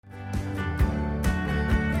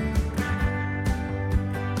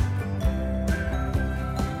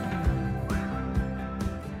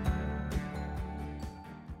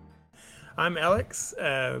I'm Alex,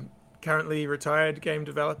 currently retired game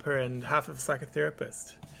developer and half of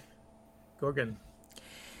psychotherapist. Gorgon.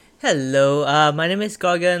 Hello, my name is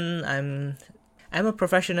Gorgon. I'm a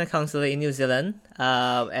professional counselor in New Zealand.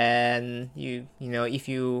 And if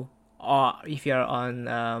you're on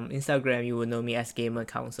Instagram, you will know me as Gamer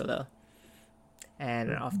Counselor.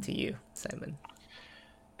 And off to you, Simon.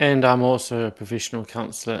 And I'm also a professional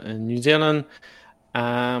counsellor in New Zealand.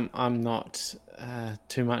 I'm not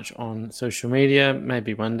too much on social media,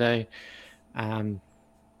 maybe one day.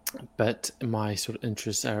 But my sort of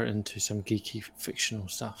interests are into some geeky fictional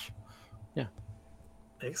stuff. Yeah.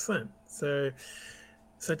 Excellent. So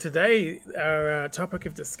today our topic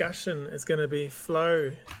of discussion is going to be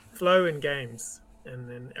flow in games, and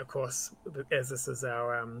then of course, as this is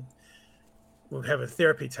our we'll have a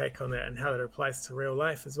therapy take on that and how that applies to real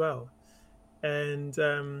life as well. And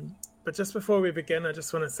but just before we begin, I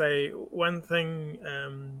just want to say one thing,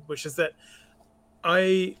 which is that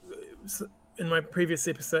in our previous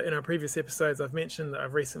episodes, I've mentioned that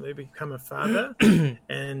I've recently become a father,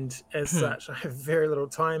 and as such, I have very little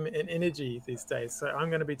time and energy these days. So I'm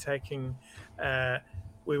going to be taking,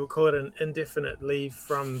 we will call it an indefinite leave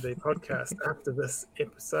from the podcast after this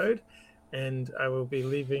episode, and I will be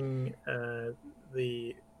leaving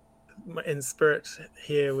in spirit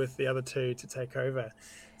here with the other two to take over.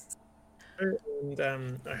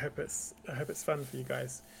 And I hope it's fun for you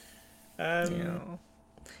guys. We're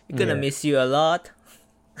gonna miss you a lot.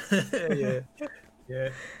 yeah,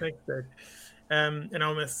 thanks, Dad. And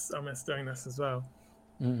I'll miss doing this as well.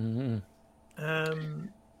 Mm-hmm.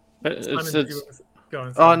 But go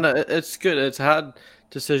on. Oh no, it's good. It's a hard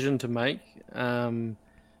decision to make,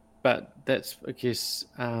 but that's, I guess,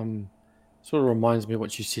 sort of reminds me of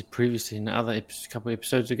what you said previously in a couple of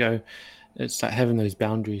episodes ago. It's like having those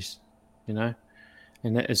boundaries, and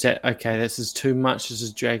is that okay? This is too much. This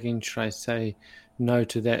is dragging. Should I say no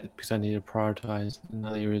to that because I need to prioritize in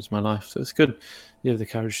other areas of my life? So it's good you have the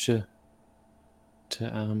courage to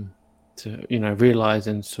realize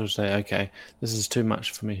and sort of say, okay, this is too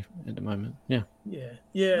much for me at the moment. Yeah.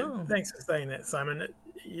 Oh. Thanks for saying that, Simon.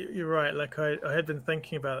 You're right. Like I had been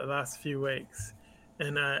thinking about it the last few weeks,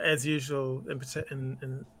 and as usual,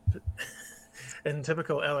 in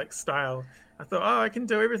typical Alex style, I thought, I can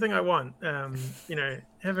do everything I want.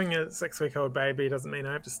 Having a 6-week-old baby doesn't mean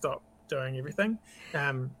I have to stop doing everything.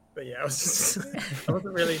 But yeah, I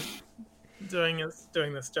wasn't really doing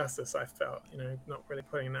this justice. I felt, not really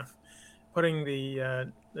putting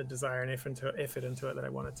the desire and effort into it that I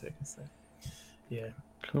wanted to. So, yeah.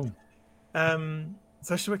 Cool.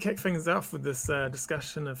 So should we kick things off with this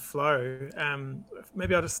discussion of flow?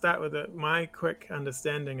 Maybe I'll just start with my quick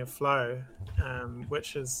understanding of flow,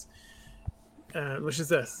 which is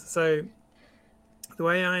this. So the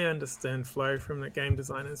way I understand flow from the game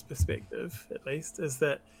designer's perspective, at least, is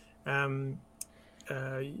that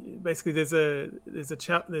basically there's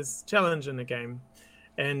challenge in the game,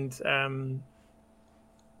 and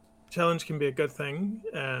challenge can be a good thing.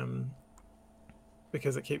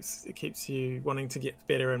 Because it keeps you wanting to get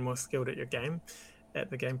better and more skilled at the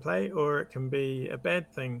gameplay, or it can be a bad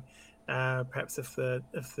thing, perhaps if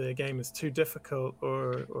the game is too difficult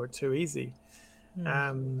or too easy.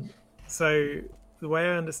 So the way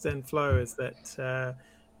I understand flow is that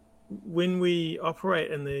when we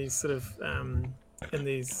operate in these sort of in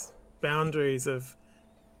these boundaries of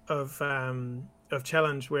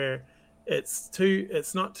challenge, where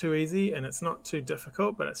it's not too easy and it's not too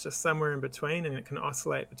difficult, but it's just somewhere in between, and it can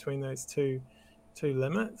oscillate between those two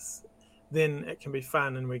limits, then it can be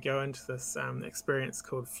fun, and we go into this experience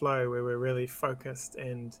called flow, where we're really focused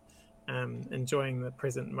and enjoying the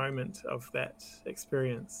present moment of that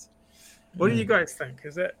experience. What do you guys think?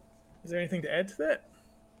 Is there anything to add to that?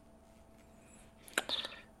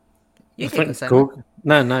 I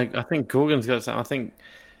think Gorgon's got something. I think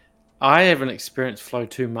I haven't experienced flow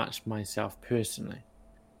too much myself personally,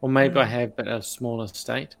 or maybe I have, but at a smaller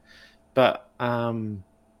state. But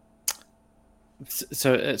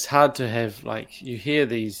so it's hard to have, like, you hear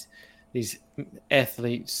these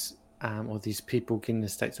athletes or these people getting the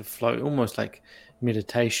states of flow, almost like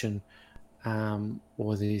meditation,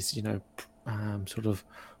 or these sort of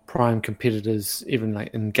prime competitors, even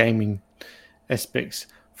like in gaming aspects.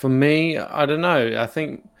 For me, I don't know. I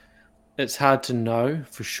think it's hard to know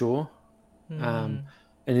for sure. And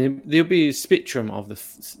there'll be a spectrum of the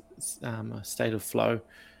state of flow.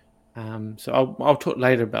 So I'll talk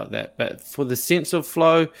later about that. But for the sense of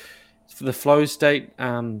flow, for the flow state,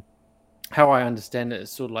 how I understand it is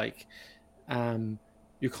sort of like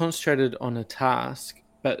you're concentrated on a task,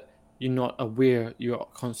 but you're not aware you're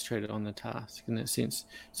concentrated on the task in that sense.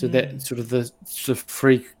 So that sort of the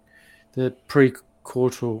free the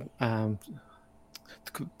prefrontal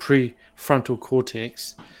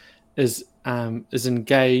cortex is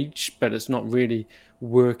engaged, but it's not really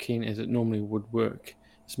working as it normally would work.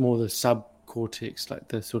 It's more the subcortex, like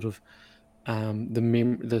the sort of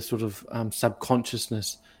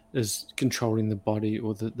subconsciousness is controlling the body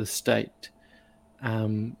or the state.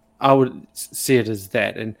 I would see it as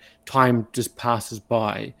that, and time just passes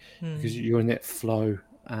by because you're in that flow.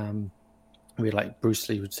 Where, like Bruce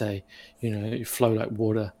Lee would say, you flow like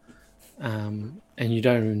water, and you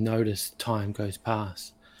don't even notice time goes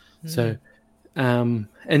past. So, and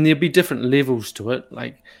there'll be different levels to it.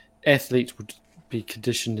 Like athletes would be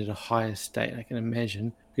conditioned at a higher state, I can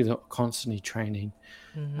imagine, because they're constantly training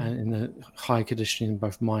and in the high conditioning in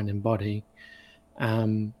both mind and body.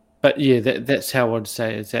 But yeah, that's how I'd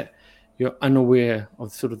say, is that you're unaware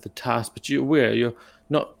of sort of the task, but you're aware. You're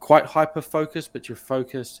not quite hyper focused, but you're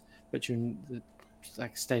focused, but you're in the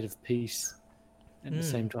like state of peace at the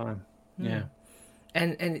same time. Yeah.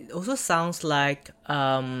 And it also sounds like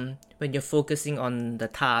when you're focusing on the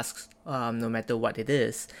tasks, no matter what it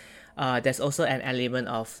is, there's also an element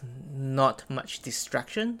of not much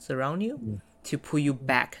distractions around you to pull you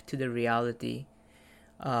back to the reality.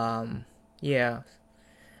 Yeah.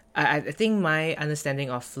 I think my understanding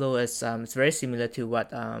of flow is it's very similar to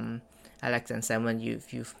what Alex and Simon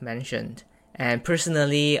you've mentioned. And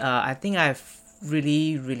personally, I think I've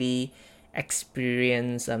really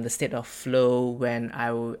experienced the state of flow when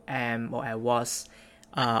I was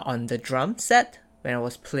on the drum set, when I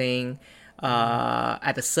was playing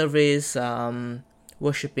at the service,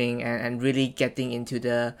 worshiping and really getting into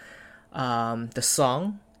the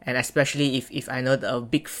song. And especially if I know that a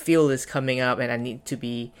big field is coming up and I need to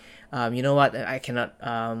be, I cannot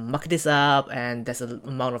muck this up, and there's an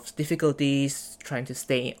amount of difficulties trying to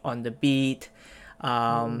stay on the beat.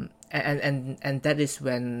 And that is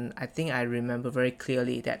when I think I remember very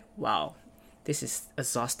clearly that, wow, this is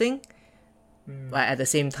exhausting. But at the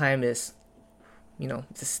same time is,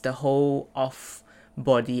 just the whole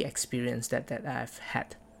off-body experience that I've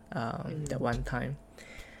had that one time.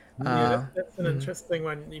 That's an interesting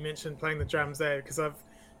one. You mentioned playing the drums there, because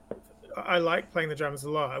I like playing the drums a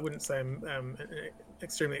lot. I wouldn't say I'm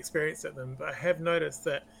extremely experienced at them, but I have noticed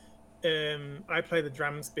that I play the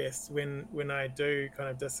drums best when I do kind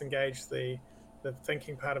of disengage the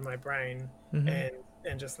thinking part of my brain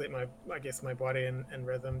and just let my body and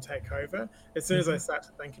rhythm take over. As soon as I start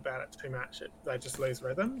to think about it too much, I just lose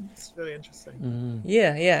rhythm. It's really interesting.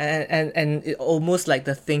 Yeah, and it almost like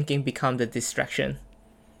the thinking become the distraction.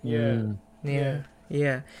 Yeah.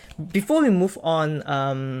 Before we move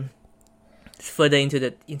on further into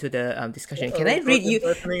the discussion, can I read you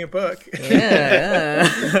opening a book? Yeah.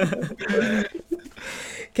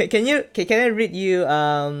 Can I read you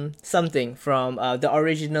something from the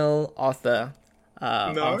original author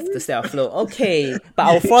of the State of Flow? Okay, but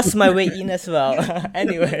I'll force my way in as well.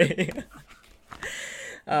 Anyway,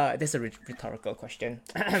 that's a rhetorical question.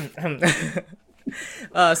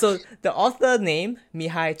 So the author name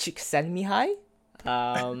Mihai Csikszentmihalyi.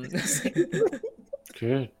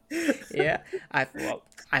 Good. Yeah,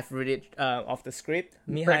 I've read it off the script.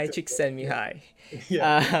 Mihai Csikszentmihalyi.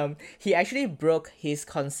 He actually broke his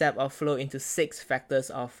concept of flow into 6 factors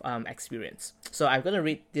of experience. So I'm gonna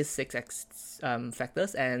read these 6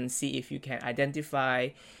 factors and see if you can identify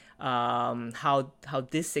how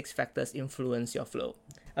these 6 factors influence your flow.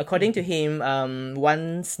 According to him,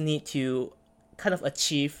 one's need to kind of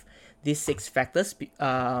achieve these 6 factors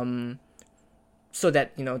so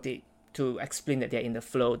that to explain that they're in the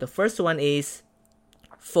flow. The first one is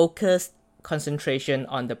focused concentration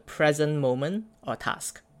on the present moment or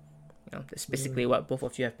task. That's basically what both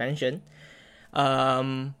of you have mentioned.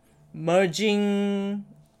 Merging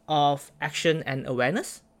of action and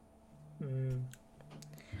awareness.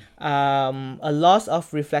 A loss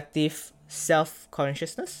of reflective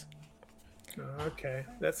self-consciousness. Okay,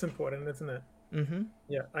 that's important, isn't it?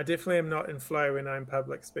 Yeah, I definitely am not in flow when I'm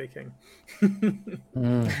public speaking.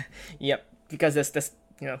 Yep, because there's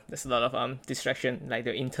a lot of distraction, like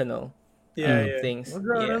the internal things.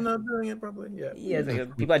 I'm not doing it properly. Yeah,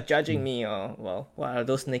 like, people are judging me, or what are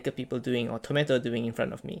those naked people doing, or Tomato doing in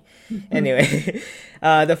front of me? Anyway,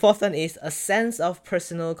 the fourth one is a sense of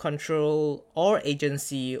personal control or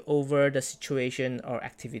agency over the situation or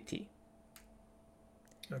activity.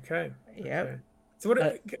 Okay. Yeah. Okay. So what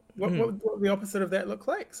would the opposite of that look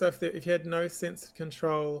like? So if you had no sense of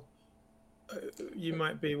control, you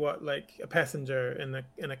might be like a passenger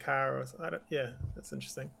in a car or something. That's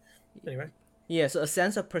interesting. Anyway. Yeah, so a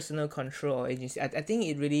sense of personal control agency. I think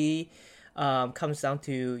it really comes down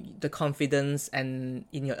to the confidence and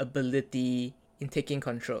in your ability in taking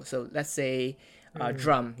control. So let's say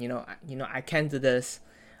drum, I can do this,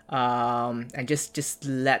 and just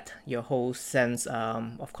let your whole sense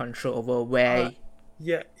of control over where.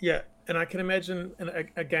 Yeah. And I can imagine in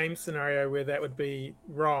a game scenario where that would be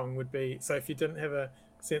wrong would be, so if you didn't have a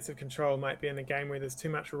sense of control, might be in a game where there's too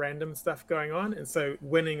much random stuff going on, and so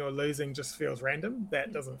winning or losing just feels random.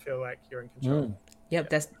 That doesn't feel like you're in control. Yep,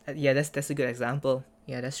 that's a good example.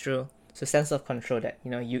 Yeah, that's true. So sense of control that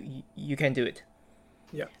you can do it.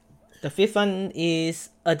 Yeah. The fifth one is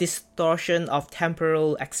a distortion of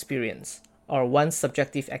temporal experience, or one's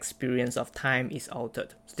subjective experience of time is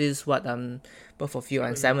altered. So this is what both of you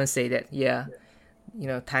and Simon say that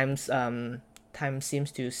time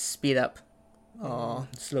seems to speed up or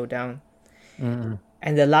slow down.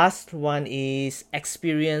 And the last one is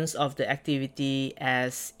experience of the activity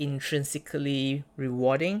as intrinsically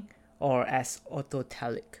rewarding or as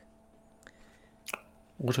autotelic.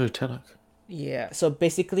 Autotelic. Yeah, so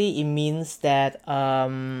basically it means that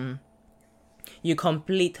you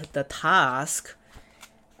complete the task.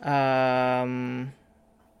 I'm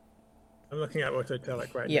looking at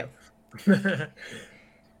autotelic right now.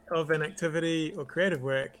 Of an activity or creative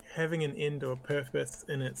work having an end or purpose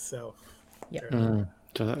in itself. Yeah.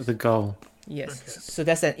 So that's the goal. Yes. Okay. So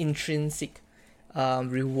that's an intrinsic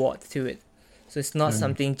reward to it. So it's not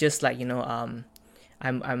something just like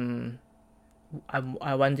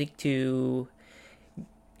I wanted to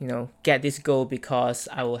get this goal because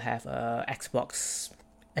I will have a Xbox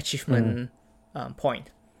achievement point,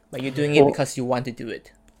 but you're doing it because you want to do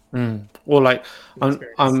it. Or like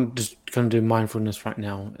I'm just going to do mindfulness right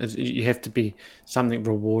now. You have to be something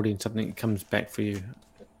rewarding, something that comes back for you.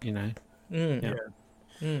 Yeah,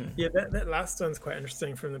 that last one's quite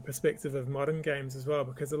interesting from the perspective of modern games as well,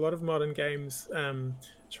 because a lot of modern games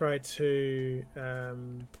try to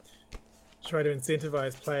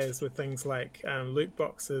incentivize players with things like loot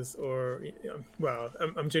boxes, or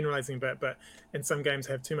I'm generalizing a bit, but in some games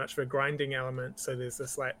have too much of a grinding element, so there's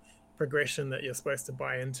this like progression that you're supposed to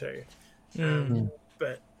buy into.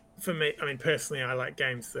 But for me, I mean, personally, I like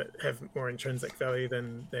games that have more intrinsic value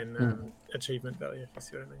than achievement value, if you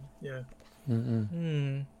see what I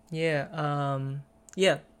mean.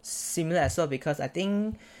 Yeah. Similar as well, because I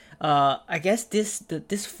think I guess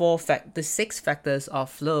the 6 factors of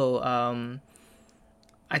flow,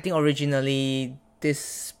 I think originally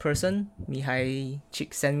this person, Mihai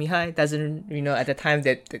Csikszentmihalyi, doesn't at the time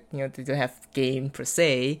that they don't have game per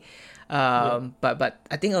se, but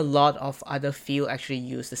I think a lot of other field actually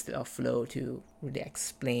use the state of flow to really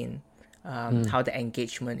explain how the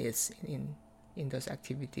engagement is in those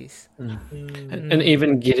activities. And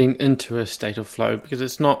even getting into a state of flow, because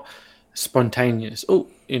it's not spontaneous.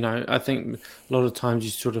 I think a lot of times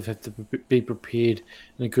you sort of have to be prepared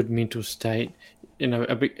in a good mental state. I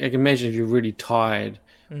can imagine if you're really tired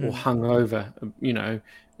or hungover,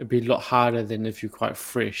 it'd be a lot harder than if you're quite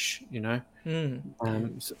fresh,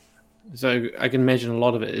 So I can imagine a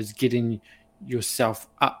lot of it is getting yourself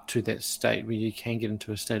up to that state where you can get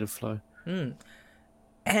into a state of flow.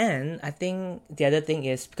 And I think the other thing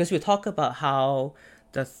is, because we talk about how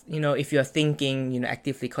if you're thinking,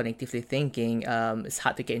 actively, cognitively thinking, it's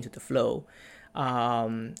hard to get into the flow.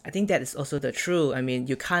 I think that is also the truth. I mean,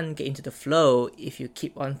 you can't get into the flow if you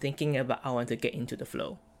keep on thinking about, I want to get into the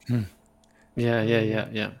flow.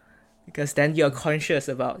 Yeah. Because then you're conscious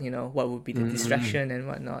about, what would be the distraction and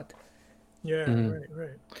whatnot. Yeah,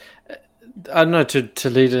 right. I don't know to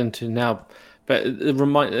lead into now, but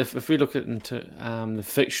if we look into the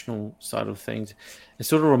fictional side of things, it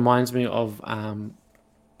sort of reminds me of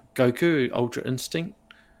Goku Ultra Instinct.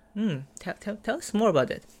 Tell us more about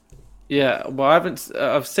it. Yeah, well,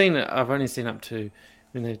 I've seen it. I've only seen up to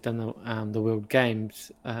when they've done the World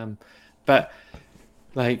Games, but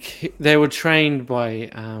like they were trained by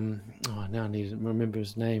now I need to remember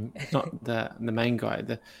his name. It's not the main guy.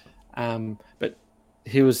 But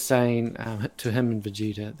he was saying to him and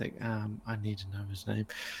Vegeta that I need to know his name.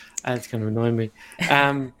 It's going to annoy me.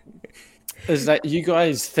 Is that you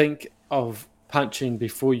guys think of punching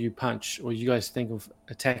before you punch, or you guys think of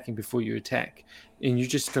attacking before you attack, and you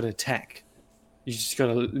just got to attack. You just got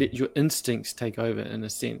to let your instincts take over, in a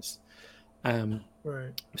sense.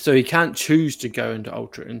 Right. So he can't choose to go into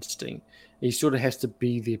Ultra Instinct. He sort of has to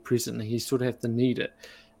be there presently. He sort of has to need it.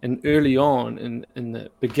 And early on in the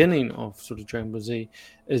beginning of sort of Dragon Ball Z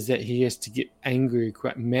is that he has to get angry,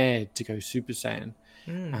 quite mad to go Super Saiyan.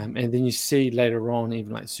 And then you see later on,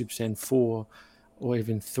 even like Super Saiyan 4 or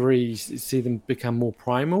even 3, you see them become more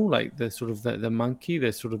primal, like the sort of the monkey,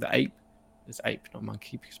 the sort of the ape. It's ape, not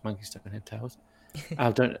monkey, because monkeys don't have tails.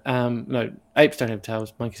 don't no, apes don't have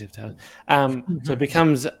tails, monkeys have tails. So it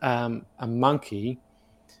becomes a monkey,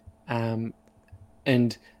 and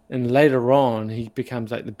later on he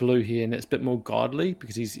becomes like the blue here, and it's a bit more godly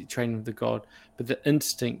because he's training with the god. But the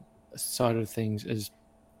instinct side of things is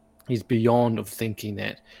he's beyond of thinking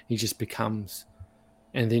that. He just becomes,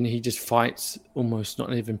 and then he just fights, almost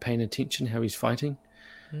not even paying attention how he's fighting.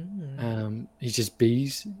 He's just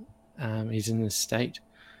bees. He's in this state.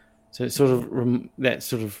 So it sort of that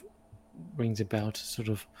sort of rings about sort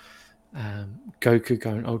of Goku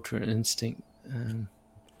going Ultra Instinct.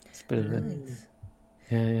 It's a bit of it.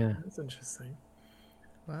 Yeah. That's interesting.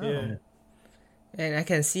 Wow. Yeah. And I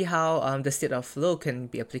can see how the state of flow can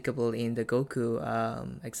be applicable in the Goku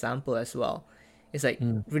example as well. It's like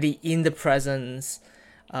really in the presence.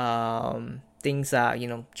 Things are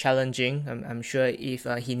challenging. I'm sure if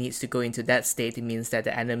he needs to go into that state, it means that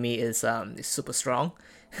the enemy is super strong.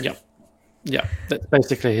 Yeah, that's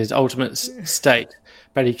basically his ultimate state,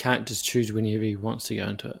 but he can't just choose whenever he wants to go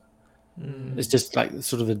into it. It's just like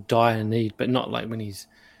sort of a dire need, but not like when he's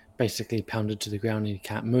basically pounded to the ground and he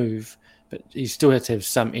can't move, but he still has to have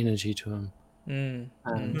some energy to him.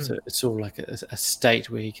 So it's sort of like a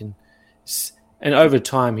state where he can, and over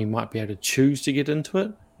time he might be able to choose to get into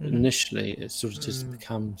it. Initially, it sort of just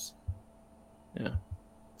becomes,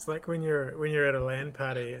 It's like when you're at a LAN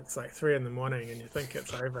party, it's like 3 a.m. and you think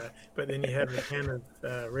it's over, but then you have a can of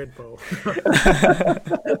Red Bull.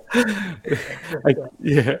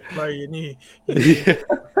 Blow your knee.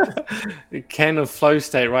 A can of flow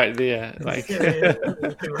state right there, like You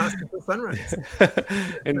can last until sunrise.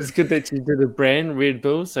 And it's good that you did a brand Red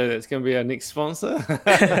Bull, so that's going to be our next sponsor.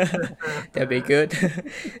 That'd be good.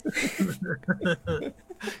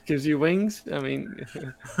 Gives you wings. I mean,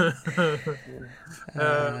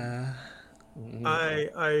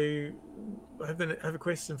 I have a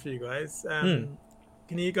question for you guys. Can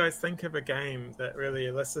you guys think of a game that really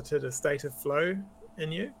elicited a state of flow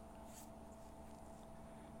in you?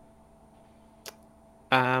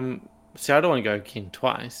 See, I don't want to go again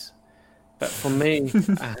twice, but for me, I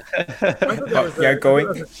thought that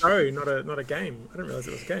was a show, not a game. I didn't realize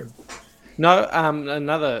it was a game. No,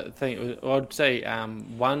 another thing, I'd say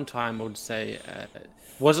one time I would say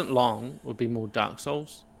wasn't long, would be more Dark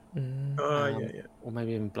Souls. Yeah. Or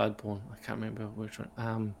maybe even Bloodborne. I can't remember which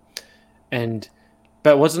one.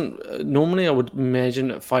 But it wasn't, normally I would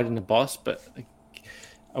imagine fighting a boss, but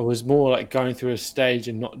I was more like going through a stage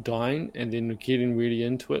and not dying and then getting really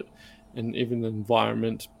into it, and even the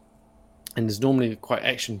environment. And it's normally quite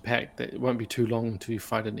action-packed, that it won't be too long until you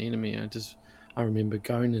fight an enemy. I remember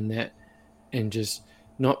going in that and just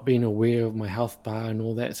not being aware of my health bar and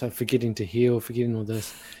all that, so forgetting to heal, forgetting all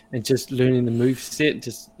this, and just learning the move set,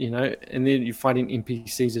 and then you're fighting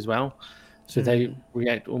NPCs as well, so they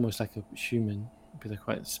react almost like a human, because they're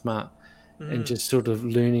quite smart, and just sort of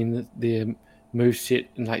learning their move set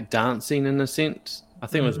and like dancing in a sense. I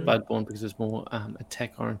think it was Bloodborne because it's more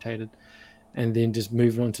attack orientated, and then just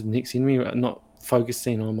moving on to the next enemy, not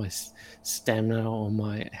focusing on my stamina or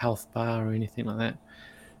my health bar or anything like that.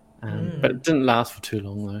 But it didn't last for too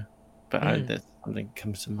long though. But that's something that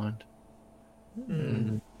comes to mind.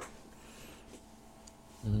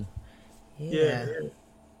 Yeah.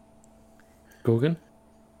 Gorgon?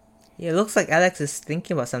 Yeah, it looks like Alex is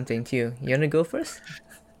thinking about something too. You want to go first?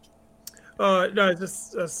 Oh no, I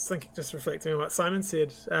was thinking, just reflecting on what Simon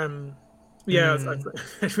said. You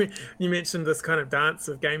mentioned this kind of dance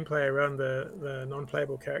of gameplay around the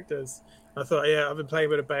non-playable characters. I thought, I've been playing a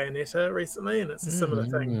bit of Bayonetta recently, and it's a similar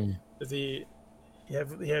thing. Is you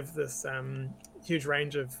have this huge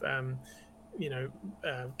range of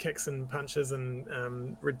kicks and punches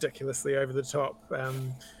and ridiculously over the top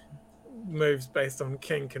moves based on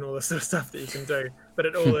kink and all this sort of stuff that you can do. But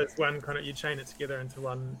it all is one kind of, you chain it together into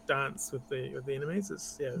one dance with the enemies.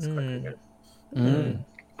 It's quite good.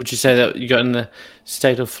 Would you say that you got in the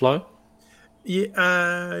state of flow? Yeah,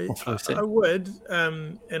 I would,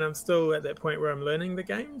 and I'm still at that point where I'm learning the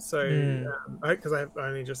game. So, because I've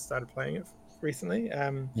only just started playing it recently,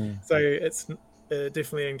 so it's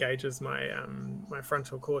definitely engages my my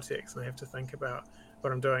frontal cortex, and I have to think about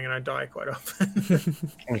what I'm doing, and I die quite often.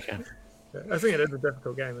 Okay. I think it is a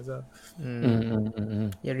difficult game as well.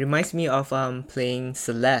 Yeah, it reminds me of playing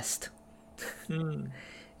Celeste.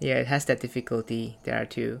 Yeah, it has that difficulty there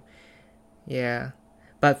too. Yeah.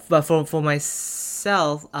 But for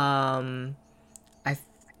myself, I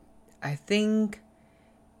think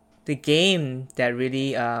the game that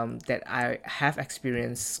really that I have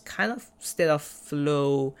experienced kind of state of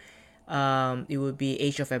flow, it would be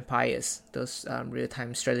Age of Empires, those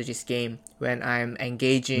real-time strategies game when I'm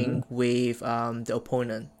engaging with the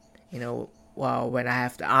opponent. when I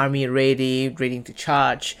have the army ready to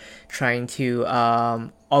charge, trying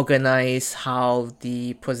to organize how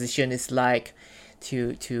the position is like,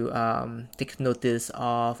 to take notice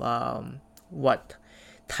of what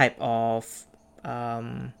type of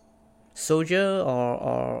soldier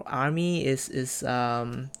or army is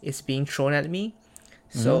being thrown at me.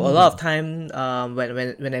 So a lot of time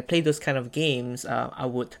when I play those kind of games, I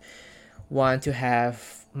would want to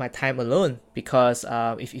have my time alone, because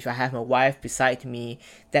if I have my wife beside me,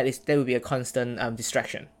 that would be a constant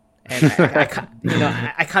distraction, and I can't,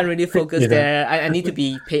 I can't really focus there. I need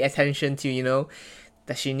to pay attention to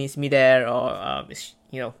that she needs me there, or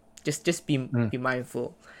just be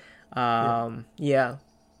mindful. Yeah.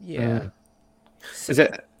 Is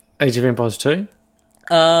that Age of Empires 2?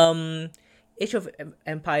 Age of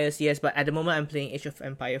Empires, yes, but at the moment I'm playing Age of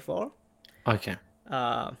Empire 4. Okay.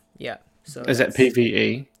 Yeah. So is that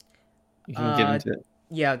PvE? You can get into it.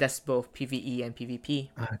 Yeah, that's both PvE and PvP.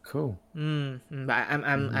 Ah, cool. But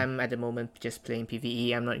I'm at the moment just playing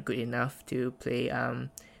PvE. I'm not good enough to play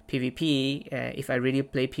PvP. If I really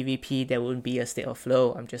play PvP, there wouldn't be a state of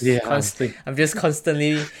flow. I'm just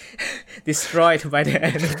constantly destroyed by the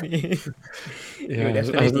enemy. It would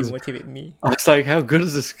definitely demotivate me. I was like, how good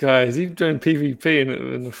is this guy? Is he doing PvP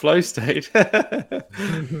in the flow state?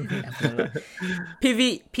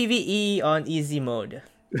 PvE on easy mode.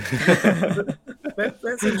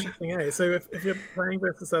 That's interesting, eh? So if you're playing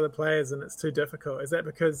versus other players and it's too difficult, is that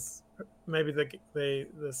because maybe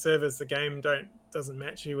the servers, the game doesn't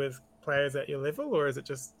match you with players at your level, or is it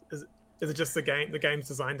just the game's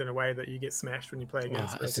designed in a way that you get smashed when you play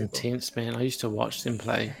against it's people? intense, man. I used to watch them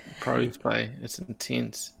play, pros play. It's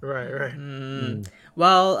intense. Right.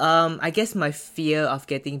 Well, I guess my fear of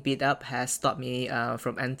getting beat up has stopped me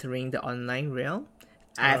from entering the online realm.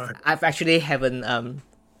 I've actually haven't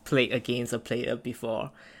played against a player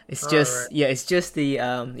before. It's just it's just the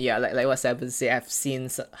like what Seven said. I've seen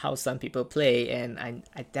how some people play, and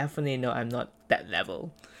I definitely know I'm not that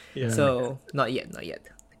level. Yeah. So not yet.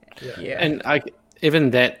 Yeah. And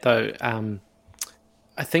even that though,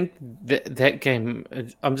 I think that game,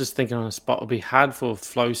 I'm just thinking on the spot, would be hard for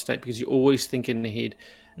flow state, because you're always thinking ahead,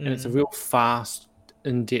 and it's a real fast,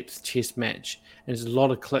 in-depth chess match, and there's a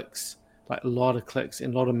lot of clicks. Like a lot of clicks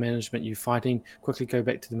and a lot of management. You're fighting, quickly go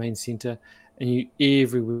back to the main center, and you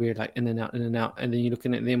everywhere, like in and out, and then you're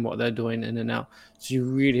looking at them, what they're doing, in and out. So you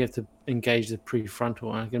really have to engage the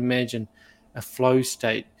prefrontal. And I can imagine a flow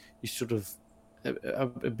state, you sort of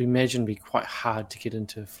imagine be quite hard to get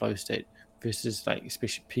into a flow state versus like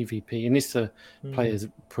especially PvP, unless the players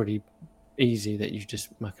are pretty easy that you just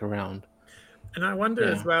muck around. And I wonder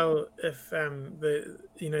as well if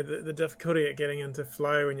the difficulty at getting into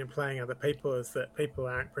flow when you're playing other people is that people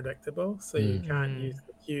aren't predictable, so you can't use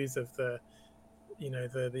the cues of the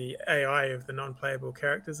AI of the non-playable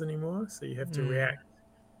characters anymore. So you have to react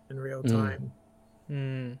in real time.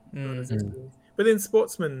 Not as easy. But then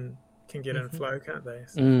sportsmen can get in flow, can't they?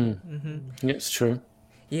 So. Yeah, it's true.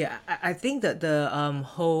 Yeah, I think that the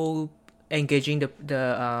whole engaging the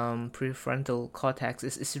prefrontal cortex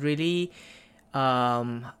is really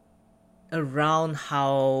around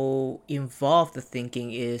how involved the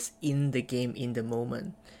thinking is in the game in the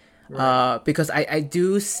moment. Because I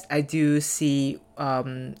do see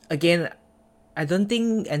again, I don't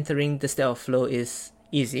think entering the state of flow is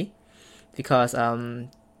easy, because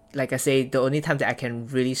like I say, the only time that I can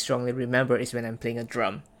really strongly remember is when I'm playing a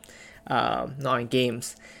drum, not in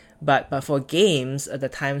games. But for games, the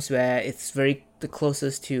times where it's the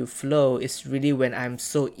closest to flow is really when I'm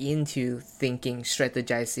so into thinking,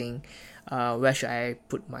 strategizing, where should I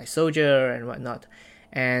put my soldier and whatnot.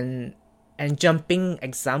 And jumping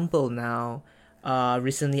example now,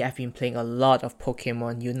 recently I've been playing a lot of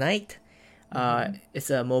Pokemon Unite.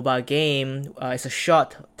 It's a mobile game. It's a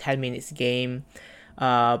short 10 minutes game,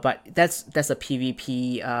 but that's a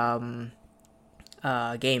PvP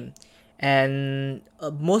game. And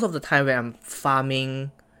most of the time when I'm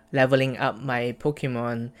farming, leveling up my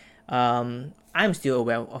Pokemon, I'm still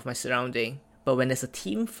aware of my surrounding. But when there's a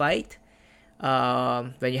team fight,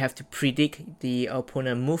 when you have to predict the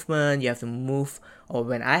opponent movement, you have to move, or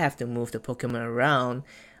when I have to move the Pokemon around,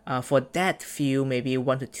 for that few, maybe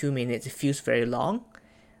 1 to 2 minutes, it feels very long.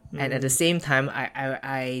 And at the same time,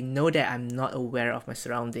 I know that I'm not aware of my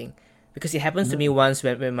surrounding, because it happens to me once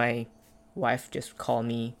when my wife just called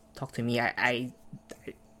me, talk to me, I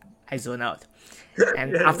zone out.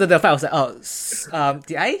 And after the fight, I was like,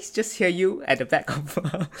 did I just hear you at the back of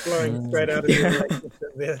flowing straight out of your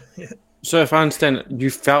relationship there? So if I understand it,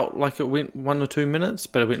 you felt like it went 1 or 2 minutes,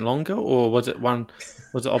 but it went longer, or was it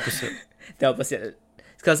opposite? The opposite.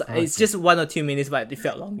 because it's just 1 or 2 minutes, but it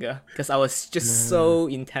felt longer because I was just so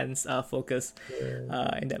intense focus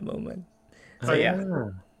in that moment.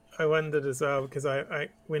 So I wondered as well because I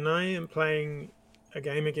when I am playing a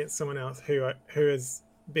game against someone else who is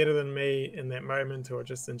better than me in that moment or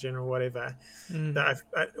just in general, whatever, that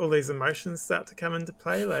all these emotions start to come into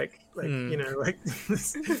play, like like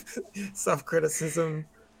self-criticism,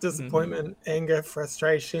 disappointment, anger,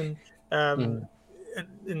 frustration, and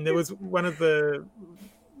there was one of the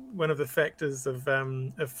factors of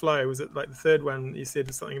flow. Was it like the third one you said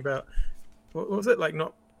was something about what was it, like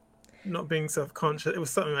not being self-conscious? It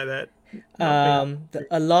was something like that.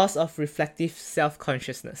 A loss of reflective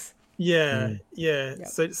self-consciousness. Yeah.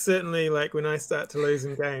 So certainly, like when I start to lose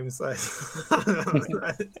in games, like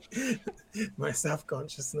my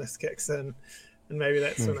self-consciousness kicks in, and maybe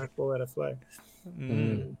that's when I fall out of flow.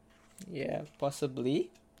 Yeah, possibly.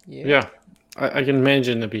 Yeah, I can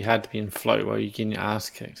imagine it'd be hard to be in flow while you're getting your ass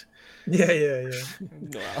kicked. Yeah.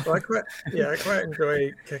 Wow. Well, I quite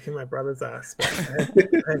enjoy kicking my brother's ass, but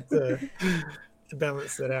I had to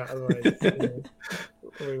balance that out. Otherwise,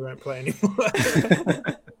 we won't play anymore.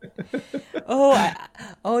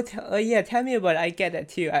 Tell me about it. I get that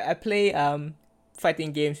too. I play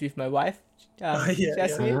fighting games with my wife,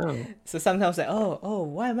 Jasmine. Oh. So sometimes like,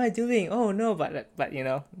 what am I doing? Oh no, but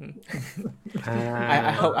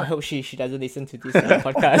I hope she doesn't listen to this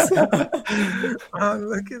podcast. Oh,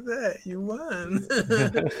 look at that! You won.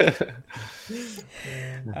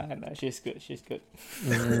 No, she's good. She's good.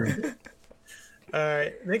 All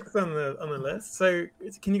right, next on the list. So,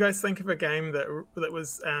 can you guys think of a game that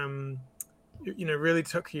was really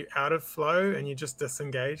took you out of flow and you just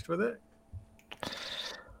disengaged with it?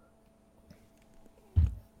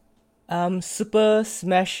 Super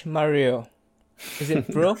Smash Mario. Is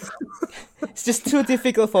it, bro? It's just too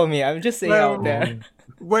difficult for me. I'm just saying out there.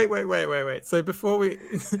 Wait. So before we,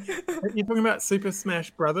 you're talking about Super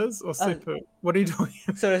Smash Brothers or Super? What are you doing?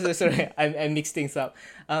 Sorry. I mixed things up.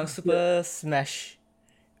 Super Smash.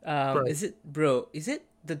 Bro. Is it, bro? Is it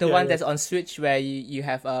the one that's on Switch where you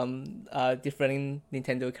have different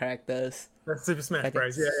Nintendo characters? That's Super Smash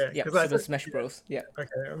Bros. Yeah. Super Smash Bros. Yeah.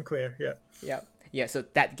 Okay, I'm clear. Yeah. So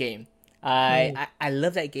that game, I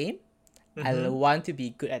love that game. I want to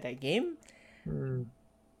be good at that game,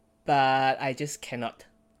 but I just cannot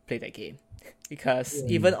play that game because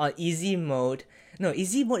even on easy mode,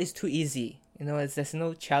 easy mode is too easy. There's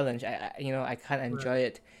no challenge. I can't enjoy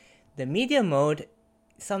it. The medium mode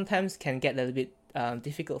sometimes can get a little bit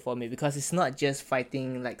difficult for me because it's not just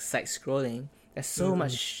fighting like side scrolling. There's so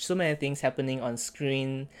many things happening on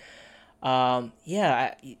screen. Even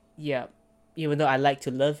though I like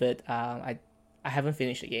to love it, I haven't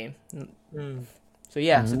finished the game. So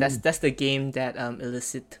so that's the game that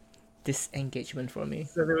elicit disengagement for me.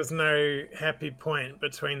 So there was no happy point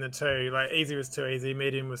between the two. Like easy was too easy,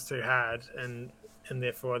 medium was too hard, and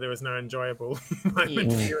therefore there was no enjoyable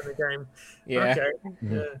moment for you in the game. Yeah. Okay.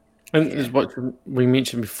 Yeah. And it's what we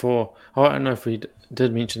mentioned before. I don't know if we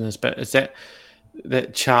did mention this, but it's that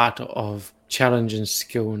chart of challenge and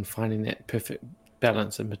skill and finding that perfect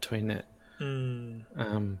balance in between that.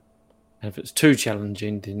 If it's too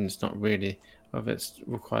challenging, then it's not really. If it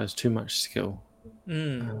requires too much skill.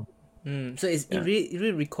 So it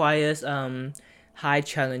really requires high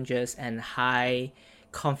challenges and high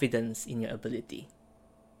confidence in your ability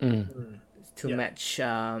to match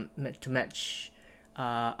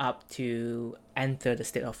up to enter the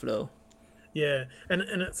state of flow. Yeah, and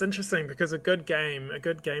it's interesting because a good game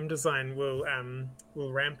design will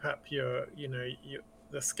ramp up your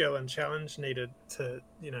the skill and challenge needed to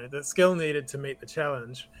the skill needed to meet the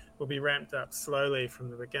challenge will be ramped up slowly from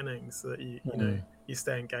the beginning so that you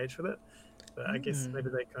stay engaged with it. But I guess maybe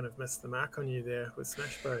they kind of missed the mark on you there with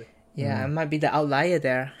Smash Bros. Yeah, I might be the outlier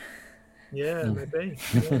there. Yeah, maybe.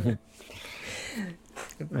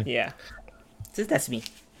 Yeah. So that's me.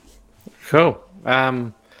 Cool.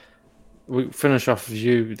 We finish off with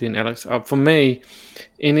you then, Alex. For me,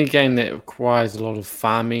 any game that requires a lot of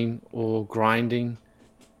farming or grinding,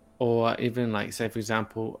 or even like, say, for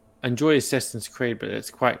example, enjoy Assassin's Creed, but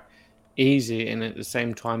it's quite easy, and at the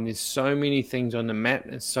same time, there's so many things on the map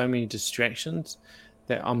and so many distractions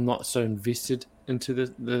that I'm not so invested into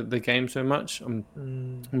the game so much. I'm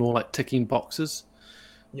more like ticking boxes.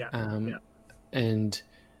 And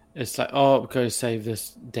it's like, oh, I've got to save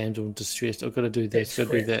this damsel in distress. I've got to do this,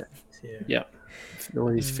 got to do that. Yeah.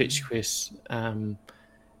 All these fetch quests.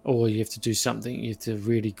 Or you have to do something. You have to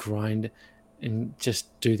really grind and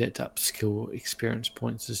just do that to upskill experience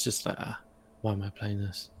points. It's just like, why am I playing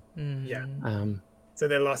this? Yeah. So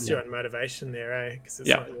they lost you on motivation there, eh? Because it's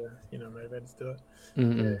not you're not motivated to do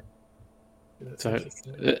it. That's So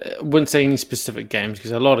interesting. I wouldn't say any specific games,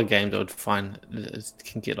 because a lot of games I would find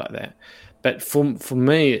can get like that. But for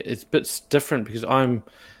me, it's a bit different, because I'm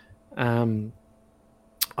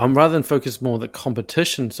rather than focus more on the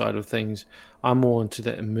competition side of things, I'm more into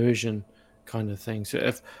the immersion kind of thing. So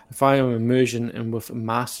if I am immersion and with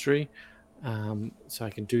mastery, so I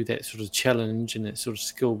can do that sort of challenge and that sort of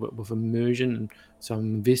skill, but with immersion, and so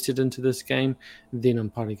I'm invested into this game, then I'm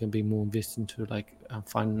probably going to be more invested into like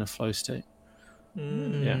finding a flow state.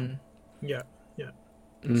 Yeah. Yeah, yeah.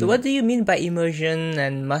 So what do you mean by immersion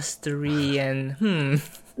and mastery and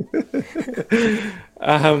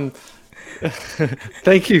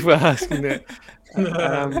Thank you for asking that.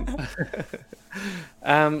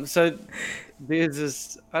 So there's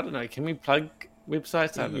this, I don't know, can we plug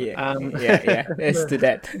websites? yeah, let's do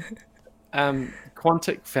that.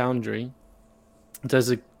 Quantic Foundry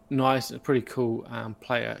does a nice, pretty cool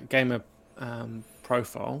gamer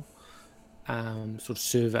profile, sort of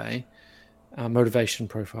survey, motivation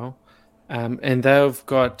profile. And they've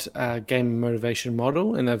got a game motivation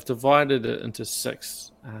model, and they've divided it into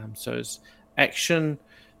 6. So it's action,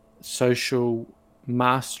 social,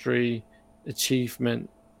 mastery, achievement,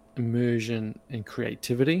 immersion, and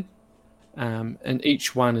creativity. And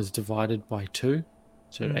each one is divided by 2.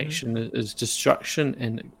 So action is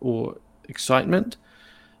destruction or excitement.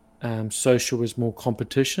 Social is more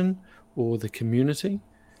competition or the community.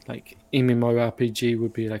 Like MMORPG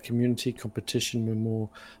would be like community, competition with more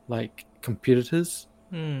like competitors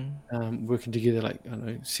working together, like, I don't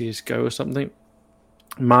know, CSGO or something.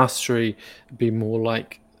 Mastery would be more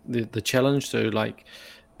like the challenge. So like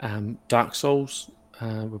Dark Souls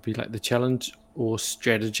would be like the challenge, or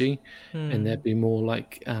strategy, and that'd be more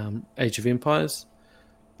like Age of Empires.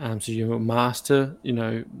 So you master,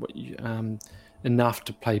 enough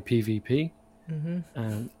to play PvP.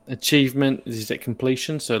 Achievement is at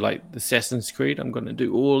completion. So like Assassin's Creed, I'm going to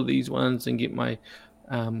do all of these ones and get my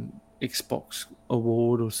Xbox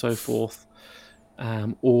award or so forth.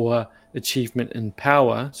 Or achievement in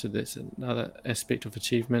power. So that's another aspect of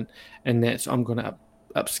achievement, and that's I'm going to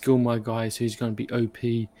upskill my guy, so he's going to be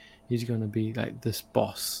OP. He's going to be like this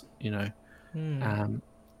boss, And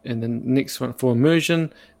then next one for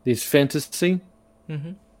immersion, there's fantasy.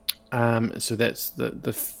 So that's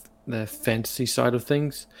the fantasy side of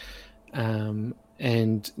things. And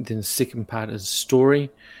then the second part is story.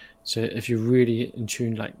 So if you're really in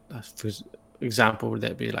tune, like for example, would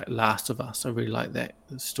that be like Last of Us? I really like that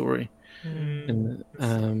story. And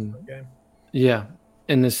yeah.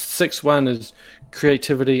 And the 6th one is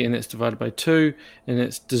creativity, and it's divided by 2, and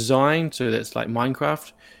it's design. So that's like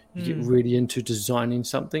Minecraft. You get really into designing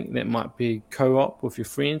something. That might be co-op with your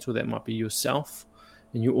friends, or that might be yourself,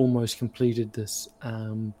 and you almost completed this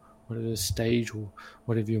whatever stage or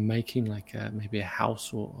whatever you're making, like maybe a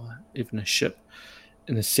house or even a ship.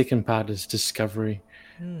 And the second part is discovery.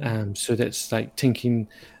 So that's like thinking,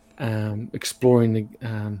 exploring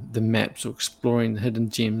the maps, or exploring the hidden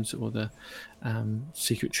gems, or the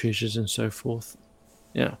secret treasures and so forth.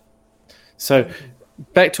 Yeah. So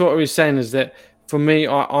back to what we were saying is that for me,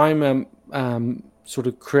 I'm a sort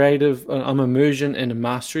of creative. I'm immersion and a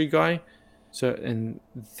mastery guy. So, and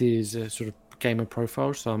there's a sort of gamer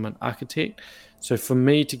profile. So I'm an architect. So for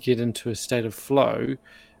me to get into a state of flow,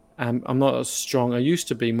 I'm not as strong. I used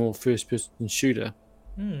to be more first-person shooter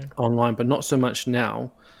online, but not so much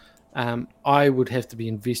now. I would have to be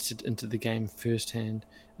invested into the game firsthand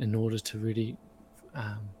in order to really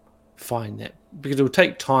find that, because it would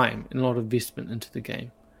take time and a lot of investment into the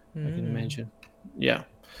game. I can imagine. Yeah.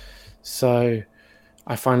 So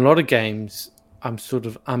I find a lot of games I'm sort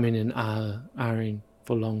of in and ahhing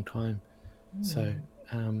for a long time. So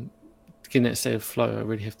to get in that state of flow, I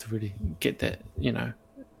really have to really get that,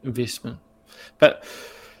 investment. But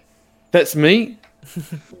that's me.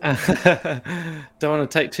 Don't want to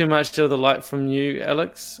take too much of the light from you,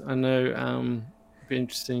 Alex. I know it'd be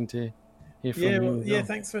interesting to hear from you. Yeah,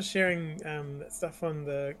 thanks for sharing that stuff on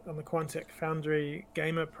the Quantic Foundry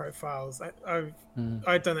gamer profiles. I've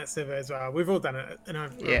done that survey as well. We've all done it, and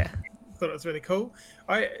I've thought it was really cool.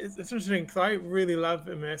 It's interesting because I really love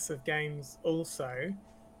immersive games also.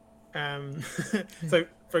 So,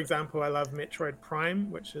 for example, I love Metroid Prime,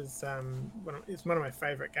 which is it's one of my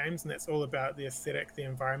favorite games, and that's all about the aesthetic, the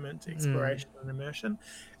environment, exploration, and immersion.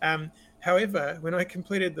 However, when I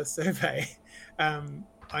completed the survey,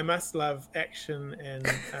 I must love action and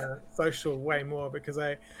social way more, because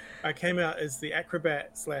I came out as the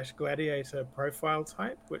acrobat/gladiator profile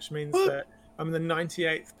type, which means that I'm the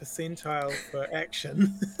 98th percentile for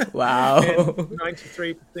action. Wow. And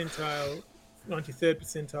 93rd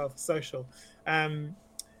percentile for social.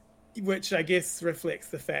 which I guess reflects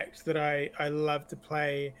the fact that I love to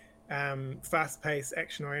play fast-paced,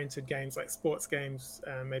 action-oriented games like sports games,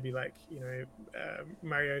 maybe like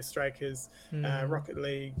Mario Strikers, Rocket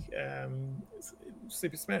League,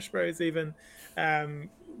 Super Smash Bros. Even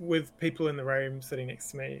with people in the room sitting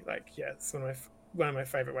next to me. Like, yeah, it's one of my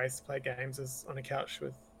favorite ways to play games is on a couch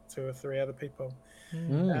with 2 or 3 other people. Just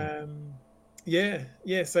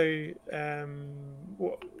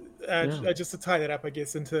to tie that up, I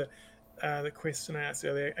guess, into the question I asked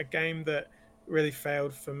earlier, a game that really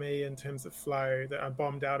failed for me in terms of flow that I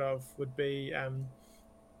bombed out of would be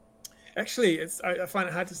actually I find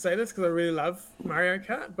it hard to say this because I really love Mario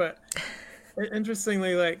Kart, but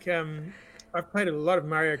interestingly, like I've played a lot of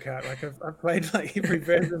Mario Kart. Like I've played like every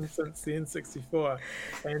version since the N64,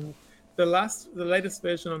 and the latest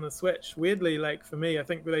version on the Switch, weirdly, like for me, I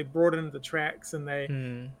think they broadened the tracks and there's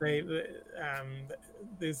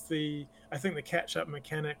I think the catch up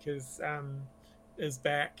mechanic is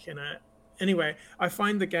back. And anyway, I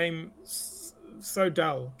find the game so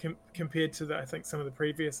dull compared to I think some of the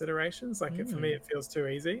previous iterations. Like for me, it feels too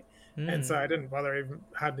easy, and so I didn't bother even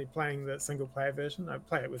hardly playing the single player version. I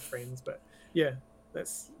play it with friends, but yeah.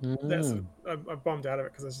 That's I bombed out of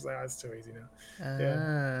it because I was just like, it's too easy now.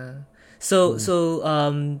 So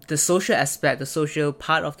the social aspect, the social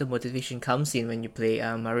part of the motivation comes in when you play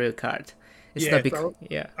Mario Kart. It's not because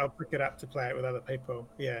I'll pick it up to play it with other people.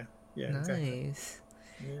 Yeah, exactly. Nice.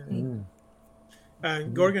 Yeah.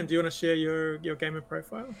 Gorgon, do you want to share your gamer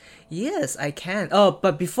profile? Yes, I can. Oh,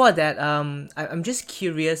 but before that, I'm just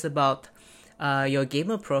curious about your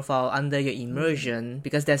gamer profile under your immersion,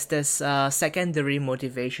 because there's this secondary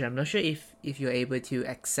motivation. I'm not sure if you're able to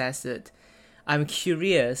access it. I'm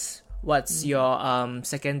curious, what's your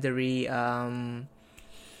secondary so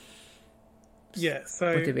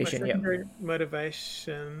motivation? My secondary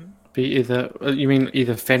motivation be either you mean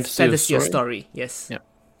either fantasy or story? Yes. Yeah.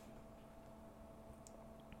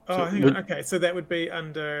 Oh, So hang on. Okay, so that would be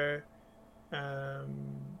under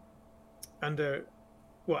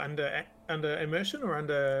immersion or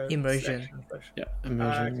under immersion? Yeah,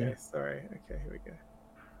 immersion. Okay, sorry. Okay,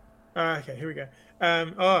 here we go.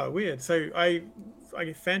 Weird. So I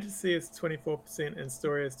fantasy is 24% and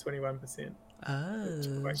story is 21%. Oh,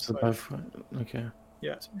 So both okay.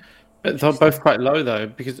 Yeah, But they're both quite low though,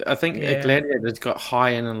 because I think Gladiator's got high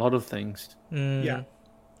in a lot of things. Yeah.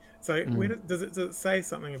 So does it say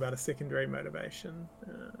something about a secondary motivation?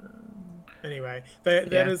 Anyway,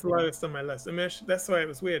 that is lowest on my list. Immersion. That's why it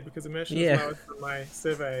was weird, because immersion is lowest on my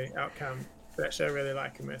survey outcome. But actually, I really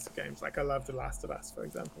like immersive games. Like I love The Last of Us, for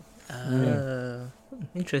example.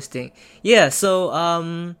 Interesting. Yeah. So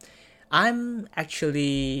I'm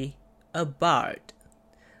actually a bard.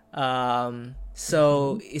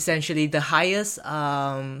 So essentially, the highest,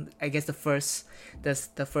 I guess the first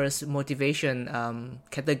motivation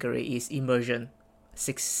category is immersion,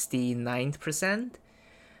 69%.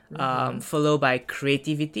 Followed by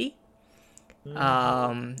creativity,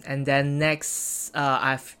 and then next,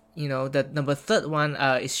 I've the number 3rd one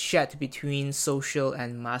is shared between social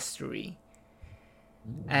and mastery,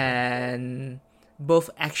 and both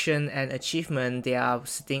action and achievement, they are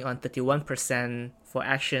sitting on 31% for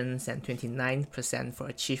actions and 29% for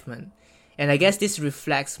achievement. And I guess this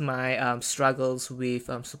reflects my struggles with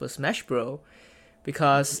Super Smash Bros,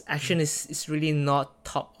 because action is really not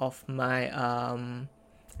top of my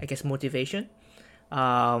I guess motivation,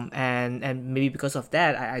 and maybe because of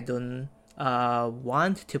that, I don't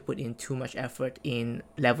want to put in too much effort in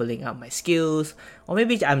leveling up my skills, or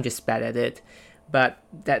maybe I'm just bad at it. But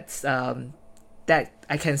that's that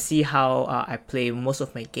I can see how I play most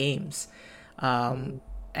of my games,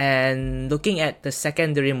 and looking at the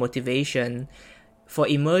secondary motivation for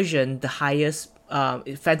immersion, the highest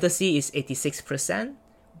fantasy is 86%,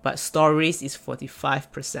 but stories is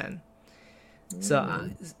 45%. So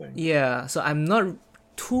so I'm not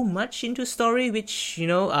too much into story, which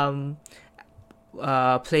playing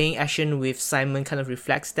action with Simon kind of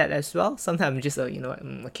reflects that as well. Sometimes I'm just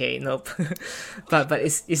okay, nope. but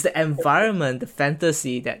it's the environment, the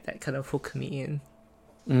fantasy that kind of hooked me in.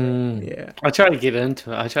 Yeah, I try to get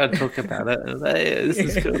into it. I try to talk about it. Hey, this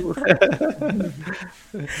is cool.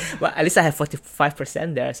 Well, at least I have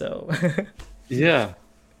 45% there. So yeah.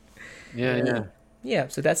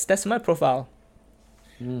 So that's my profile.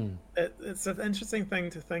 It's an interesting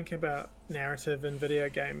thing to think about narrative in video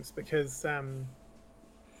games, because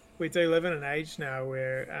we do live in an age now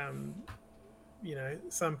where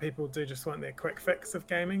some people do just want their quick fix of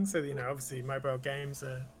gaming. So obviously mobile games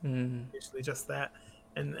are usually just that,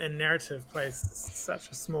 and narrative plays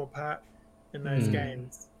such a small part in those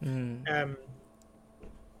games.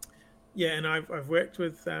 Yeah, and I've worked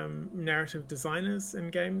with narrative designers in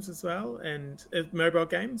games as well, and mobile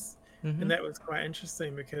games, and Mm-hmm. that was quite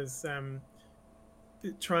interesting because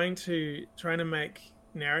trying to make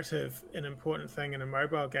narrative an important thing in a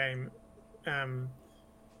mobile game um,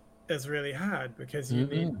 is really hard because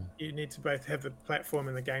Mm. you need to both have the platform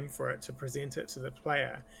and the game for it to present it to the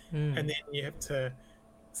player, and Mm. then you have to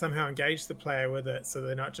somehow engage the player with it so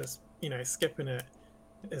they're not just skipping it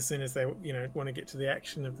as soon as they want to get to the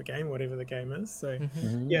action of the game, whatever the game is. So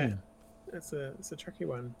Mm-hmm. yeah, Mm. it's a tricky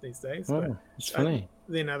one these days. But Oh, it's funny.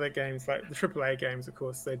 then other games like the AAA games, of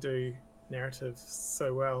course, they do narratives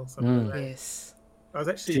so well. Some of them. Mm. Yes. I was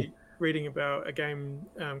actually reading about a game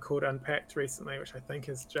called Unpacked recently, which I think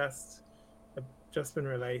has just been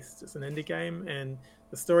released. It's an indie game, and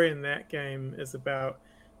the story in that game is about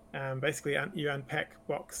basically you unpack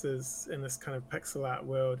boxes in this kind of pixel art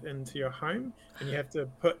world into your home, and you have to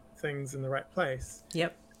put things in the right place.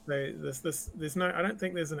 Yep. So there's no, I don't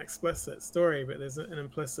think there's an explicit story, but there's an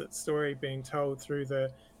implicit story being told through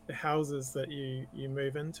the houses that you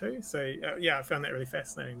move into. So yeah, I found that really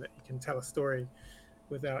fascinating that you can tell a story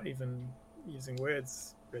without even using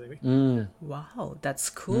words, really. Mm. Wow, that's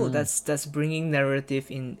cool. That's bringing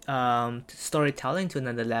narrative in storytelling to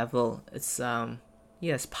another level. It's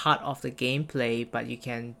yes, part of the gameplay, but you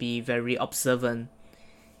can be very observant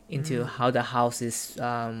into how the house is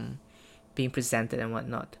being presented and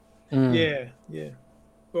whatnot. Yeah, yeah.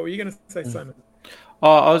 What were you going to say, Simon?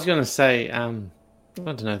 Oh, I was going to say, I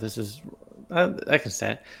don't know. This is, I can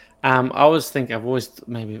say it. I always think I've always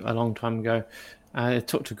maybe a long time ago, I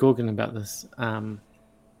talked to Gorgon about this.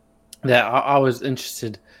 That I was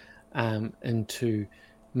interested into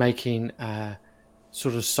making a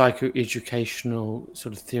sort of psychoeducational,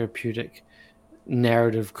 sort of therapeutic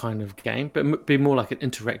narrative kind of game, but be more like an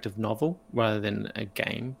interactive novel rather than a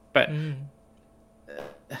game. But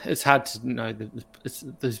it's hard to know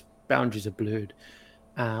that those boundaries are blurred.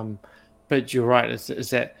 But you're right. Is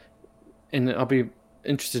that, and I'll be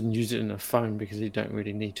interested in using it in a phone because you don't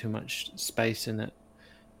really need too much space in it.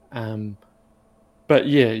 But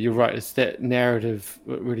yeah, you're right. It's that narrative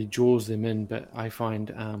that really draws them in. But I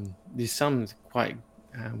find there's some quite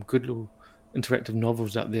good little interactive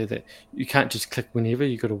novels out there that you can't just click whenever.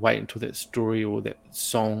 You've got to wait until that story or that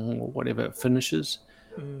song or whatever finishes,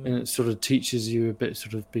 and it sort of teaches you a bit,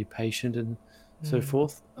 sort of be patient and so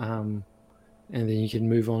forth. And then you can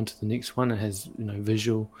move on to the next one. It has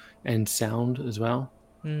visual and sound as well,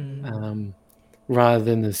 rather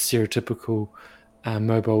than the stereotypical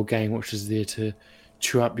mobile game, which is there to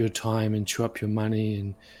chew up your time and chew up your money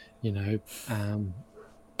and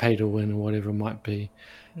pay to win or whatever it might be.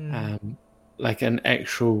 Like an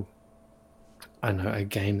actual, I don't know, a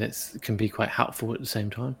game that can be quite helpful at the same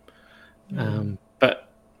time. But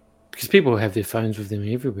because people have their phones with them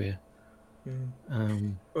everywhere.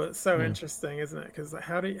 Well, it's so interesting, isn't it? Because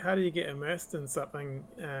how do you get immersed in something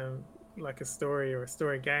like a story or a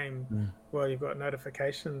story game while you've got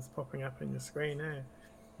notifications popping up on your screen?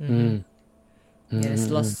 Yeah,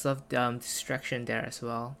 there's lots of distraction there as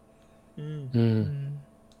well. That's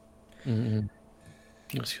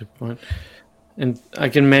a good point. And I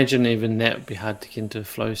can imagine even that would be hard to get into a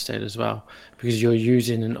flow state as well, because you're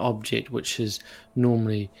using an object which is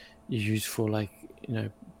normally used for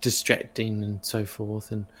distracting and so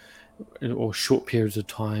forth, or short periods of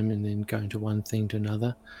time, and then going to one thing to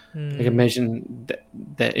another. I can imagine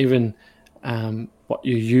that even what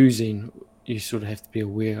you're using, you sort of have to be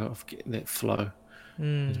aware of that flow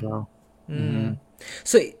as well.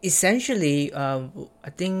 So essentially, I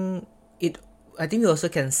think we also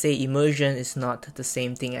can say immersion is not the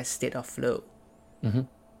same thing as state of flow.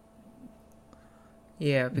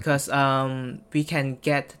 Yeah, because we can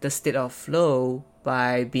get the state of flow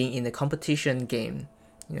by being in a competition game,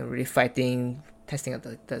 really fighting, testing out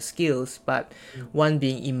the skills. But one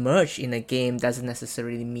being immersed in a game doesn't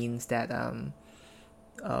necessarily mean that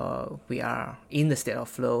we are in the state of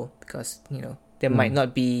flow, because there might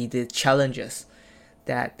not be the challenges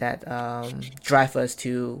that drive us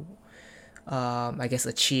to I guess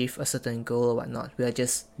achieve a certain goal or whatnot. We are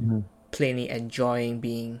just plainly enjoying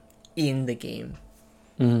being in the game.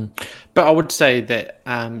 But I would say that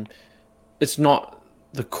it's not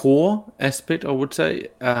the core aspect, I would say,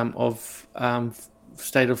 of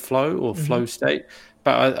state of flow or flow state,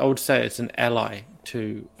 but I would say it's an ally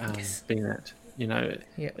to being that.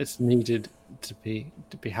 It's needed to be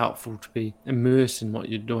helpful, to be immersed in what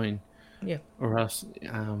you're doing, or else you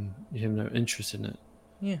have no interest in it.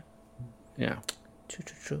 Yeah.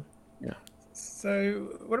 True. Yeah.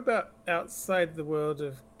 So, what about outside the world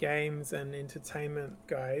of games and entertainment,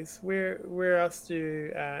 guys? Where else do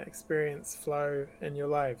you experience flow in your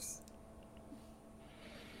lives?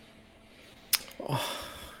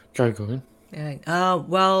 Go on. Yeah.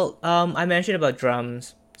 I mentioned about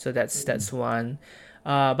drums, so that's one.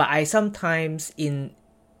 But I sometimes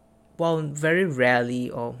very rarely,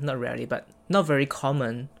 or not rarely, but not very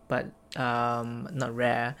common, but not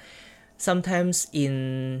rare. Sometimes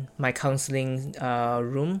in my counseling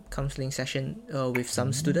counseling session with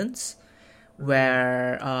some students,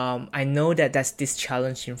 where I know that that's this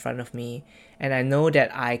challenge in front of me, and I know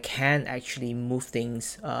that I can actually move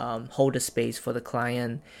things, hold the space for the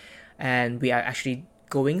client, and we are actually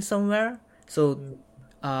going somewhere. So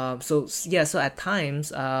so at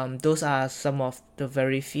times, those are some of the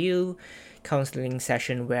very few counseling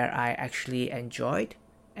session where I actually enjoyed,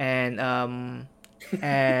 and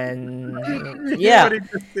yeah, What he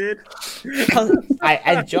just said. I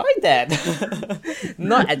enjoyed that,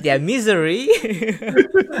 not at their misery.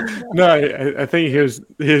 No, I think he was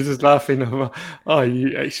just laughing. Oh,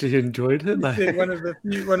 you actually enjoyed it? He said one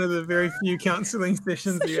of the very few counselling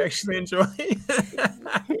sessions you actually enjoy.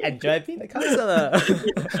 Enjoy being a counselor.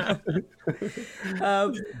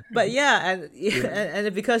 But yeah,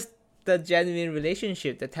 and because the genuine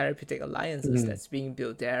relationship, the therapeutic alliances that's being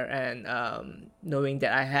built there, and knowing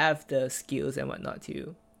that I have the skills and whatnot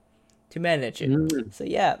to manage it. So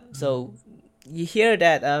yeah, so you hear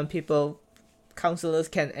that counselors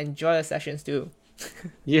can enjoy the sessions too.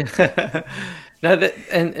 Yeah. No, that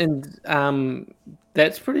and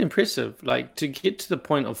that's pretty impressive. Like, to get to the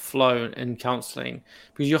point of flow in counseling,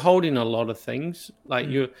 because you're holding a lot of things. Like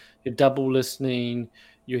you're double listening,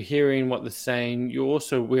 you're hearing what they're saying. You're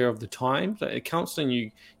also aware of the time. Like in counseling,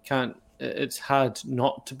 you can't. It's hard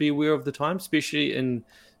not to be aware of the time, especially in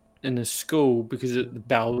a school, because the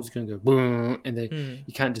bell is going to go boom, and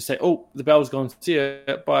you can't just say, "Oh, the bell's gone. See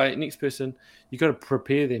it, bye." Next person. You got to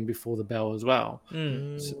prepare them before the bell as well,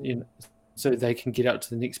 so they can get out to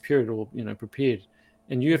the next period, or prepared,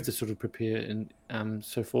 and you have to sort of prepare and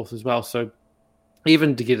so forth as well. So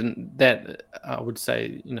even to get in that, I would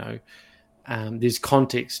say there's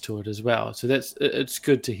context to it as well. So it's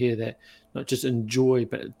good to hear that, not just enjoy,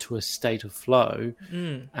 but to a state of flow.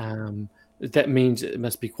 That means it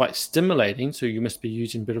must be quite stimulating. So you must be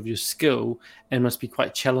using a bit of your skill, and must be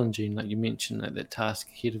quite challenging, like you mentioned, that task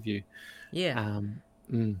ahead of you. Yeah.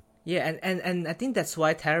 Yeah, and I think that's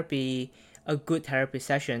why a good therapy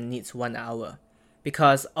session needs 1 hour,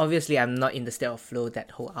 because obviously I'm not in the state of flow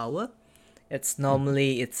that whole hour. It's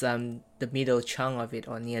normally the middle chunk of it,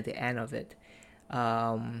 or near the end of it.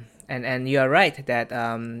 And you are right that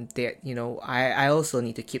I also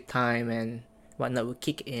need to keep time, and whatnot will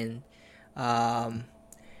kick in. But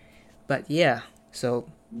yeah, so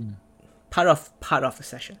part of the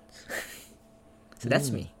sessions. So that's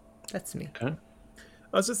me. Okay.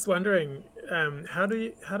 I was just wondering, how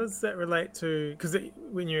does that relate to, because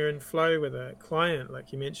when you're in flow with a client,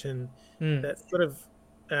 like you mentioned, that's sort of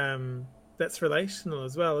that's relational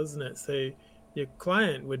as well, isn't it? So your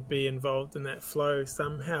client would be involved in that flow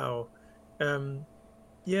somehow.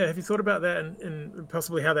 Yeah, have you thought about that, and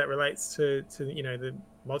possibly how that relates to the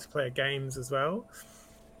multiplayer games as well?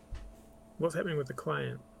 What's happening with the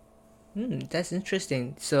client? That's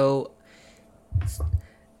interesting. So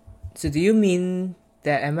do you mean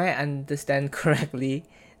that, am I understand correctly,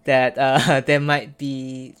 that there might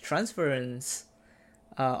be transference,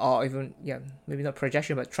 or even maybe not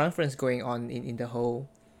projection, but transference going on in the whole,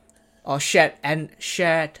 or shared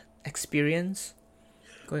experience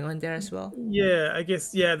going on there as well? Yeah, I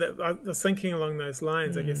guess, I was thinking along those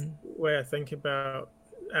lines. I guess the way I think about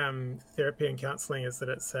therapy and counseling is that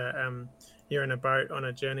it's you're in a boat on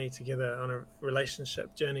a journey together, on a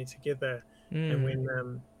relationship journey together, and when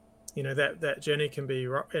that journey can be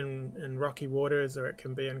in rocky waters, or it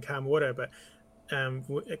can be in calm water, but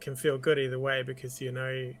it can feel good either way, because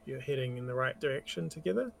you're heading in the right direction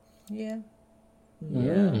together. That's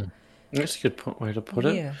a good way to put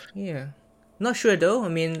it. Yeah. Not sure though. I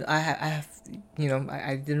mean, I have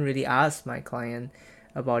I didn't really ask my client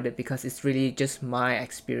about it, because it's really just my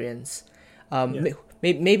experience.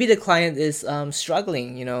 Maybe the client is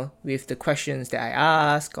struggling, with the questions that I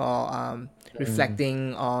ask, or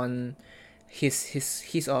reflecting on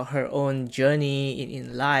his or her own journey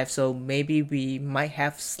in life. So maybe we might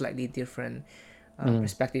have slightly different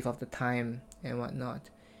perspective of the time and whatnot.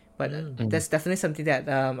 But that's definitely something that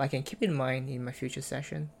I can keep in mind in my future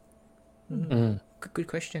session. Good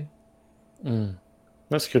question.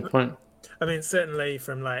 That's a good point. I mean, certainly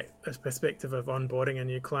from like a perspective of onboarding a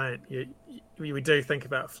new client, we do think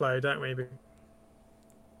about flow, don't we?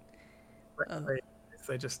 If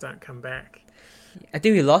they just don't come back. I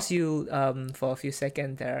think we lost you for a few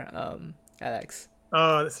seconds there, Alex.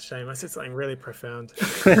 Oh, that's a shame. I said something really profound.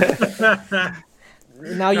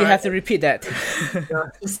 Now you have to repeat that.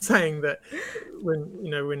 Just saying that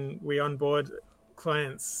when we onboard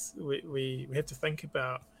clients, we have to think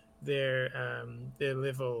about their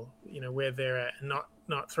level, where they're at, and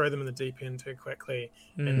not throw them in the deep end too quickly,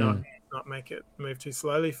 and not make it move too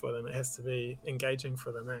slowly for them. It has to be engaging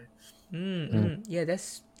for them. Yeah,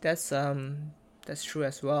 that's true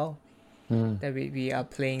as well. That we are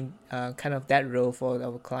playing kind of that role for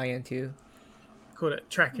our client too. Call it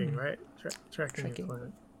tracking, right? Tracking your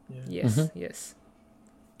client. Yeah. Yes.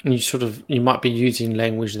 And you might be using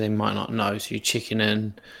language they might not know, so you're checking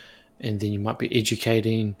in, and then you might be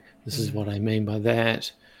educating. This is what I mean by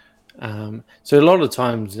that. So a lot of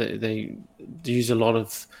times they use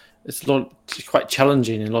it's quite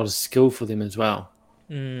challenging and a lot of skill for them as well,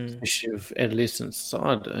 especially with adolescents. So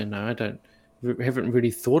I don't know. I haven't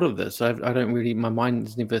really thought of this. I don't really. My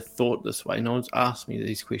mind's never thought this way. No one's asked me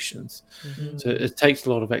these questions. So it takes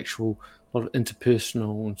a lot of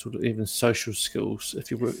interpersonal and sort of even social skills.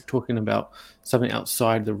 If you're talking about something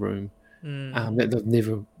outside the room that they've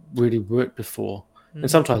never really worked before, and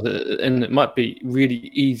sometimes it might be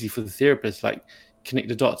really easy for the therapist, like connect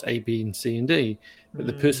the dots A, B, and C and D, but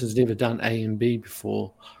the person's never done A and B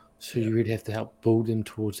before, so you really have to help build them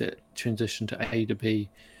towards that transition to A to B.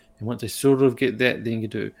 And once they sort of get that, then you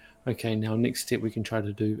do, okay, now next step we can try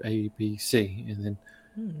to do A, B, C. And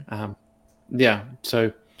then,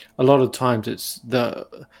 so a lot of times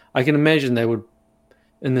I can imagine they would,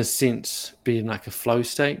 in this sense, be in like a flow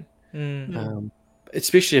state.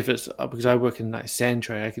 Especially if it's, because I work in like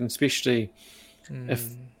Sandtray, I can especially, if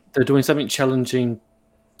they're doing something challenging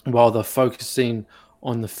while they're focusing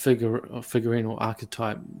on the figurine or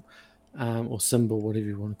archetype or symbol, whatever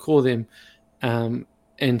you want to call them.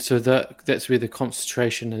 And so that's where the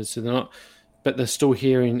concentration is. So they're still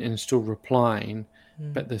hearing and still replying,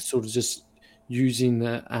 but they're sort of just using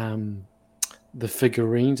the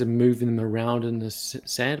figurines and moving them around in the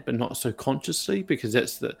sand, but not so consciously, because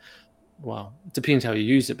it depends how you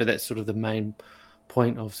use it, but that's sort of the main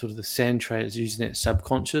point of sort of the Sandtray is using that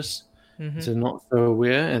subconscious. So not so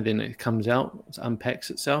aware, and then it comes out, it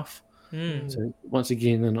unpacks itself. So once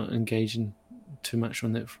again, they're not engaging too much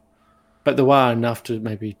on that. But there are enough to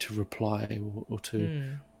maybe to reply or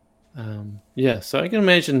to, So I can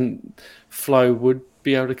imagine flow would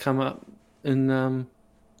be able to come up in the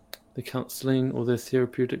counselling or the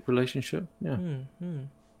therapeutic relationship. Yeah.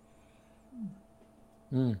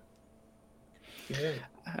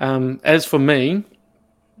 As for me,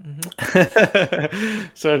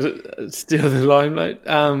 so to steal the limelight,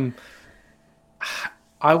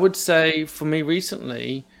 I would say for me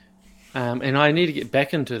recently, and I need to get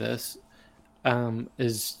back into this.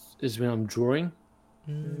 Is when I'm drawing.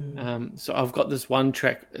 So I've got this one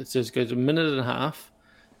track. It just goes a minute and a half,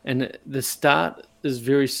 and the start is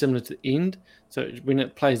very similar to the end. So when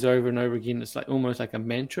it plays over and over again, it's like almost like a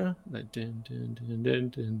mantra, like dun dun dun dun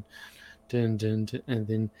dun dun dun,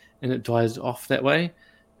 dun, and it dies off that way,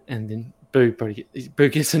 and then Boo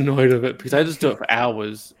gets annoyed of it because I just do it for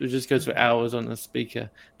hours. It just goes for hours on the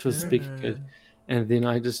speaker till the speaker goes, and then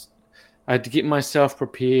I had to get myself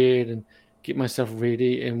prepared and get myself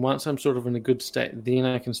ready, and once I'm sort of in a good state, then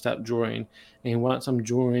I can start drawing. And once I'm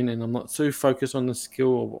drawing and I'm not so focused on the skill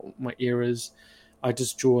or what my errors, I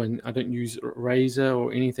just draw, and I don't use eraser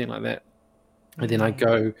or anything like that. And then I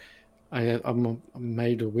go, I'm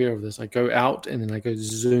made aware of this. I go out and then I go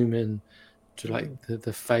zoom in to like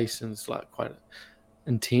the face, and it's like quite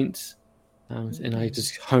intense. And I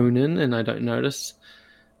just hone in and I don't notice.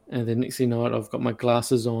 And then next thing you know, I've got my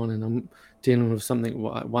glasses on and I'm dealing with something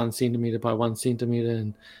 1 centimeter by 1 centimeter,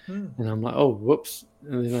 and I'm like, oh, whoops,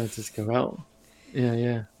 and then I just go out.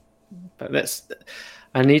 Yeah. But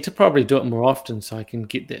I need to probably do it more often so I can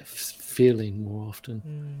get that feeling more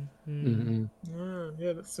often.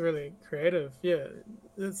 Yeah, that's really creative. Yeah,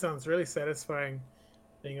 it sounds really satisfying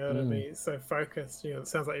being able to be so focused. It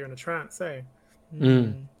sounds like you're in a trance, eh?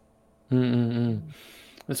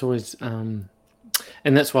 It's always, and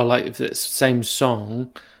that's why, like, if it's the same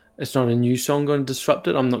song, it's not a new song going to disrupt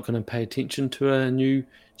it. I'm not going to pay attention to a new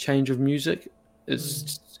change of music.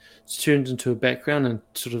 It's turned into a background and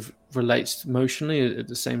sort of relates emotionally at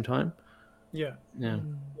the same time. Yeah.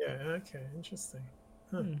 Okay, interesting.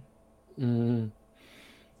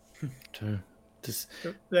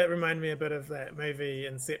 So that reminded me a bit of that movie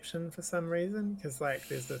Inception for some reason, because like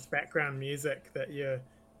there's this background music that you're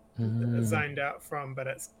zoned out from, but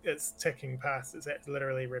it's ticking past. It's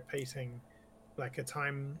literally repeating like a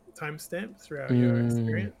timestamp throughout your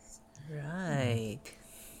experience. Right.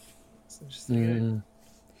 It's interesting.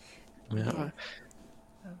 That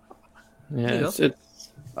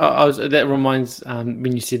reminds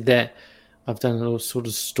when you said that, I've done a little sort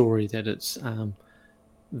of story that it's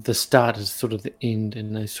the start is sort of the end,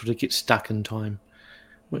 and they sort of get stuck in time,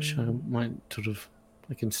 which I might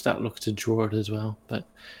I can start looking to draw it as well. But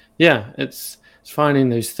yeah, it's finding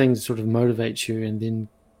those things that sort of motivate you, and then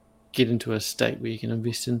get into a state where you can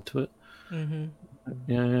invest into it. Mm-hmm.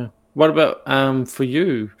 Yeah. What about for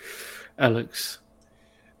you, Alex?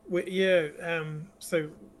 So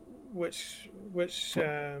which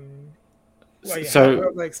So how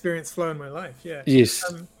have I experienced flow in my life? Yeah. yes.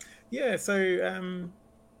 So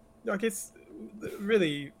I guess the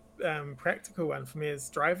really practical one for me is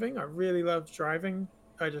driving. I really love driving.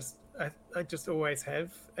 I just always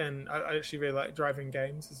have, and I actually really like driving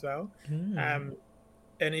games as well.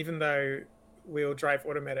 And even though we all drive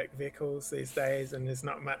automatic vehicles these days, and there's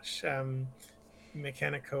not much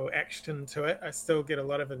mechanical action to it, I still get a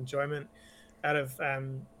lot of enjoyment out of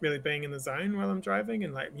really being in the zone while I'm driving,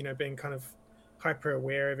 and being kind of hyper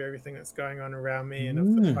aware of everything that's going on around me, and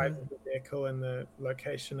of the size of the vehicle and the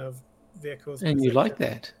location of vehicles. And you like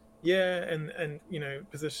that? Yeah, and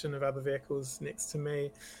position of other vehicles next to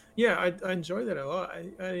me. Yeah, I enjoy that a lot.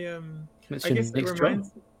 That's I your guess next job.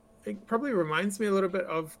 it probably reminds me a little bit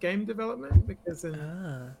of game development, because in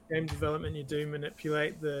game development you do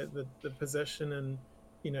manipulate the position and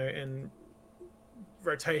and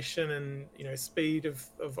rotation and speed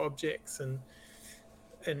of objects,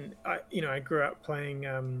 and I grew up playing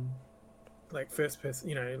like first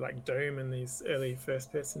person, like Doom and these early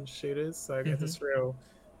first person shooters, so I get this real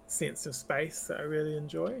sense of space that I really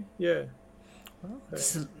enjoy. Yeah.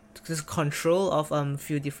 This control of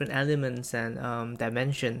few different elements and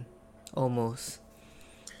dimension almost.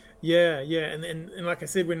 Yeah, and like I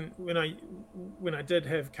said, when I did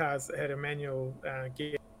have cars that had a manual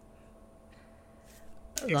gear,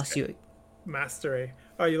 lost you. Mastery.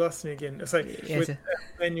 Oh, you lost me again. So Yes. with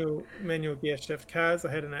manual gear shift cars,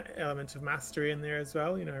 I had an element of mastery in there as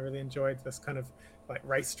well. I really enjoyed this kind of like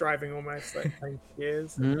race driving, almost like playing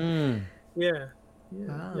gears. Yeah.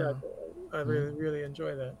 I really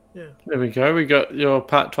enjoy that. Yeah. There we go. We got your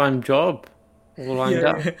part-time job all lined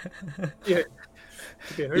up. Yeah.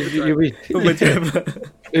 You'll be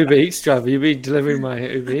Uber Eats driver. You'll be delivering my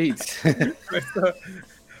Uber Eats.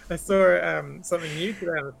 I saw something new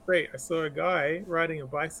today on the street. I saw a guy riding a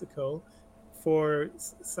bicycle for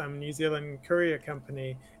some New Zealand courier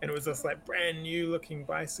company, and it was this like brand new looking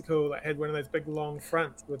bicycle that had one of those big long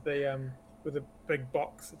fronts with a big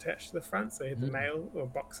box attached to the front, so you had the mail or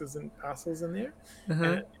boxes and parcels in there.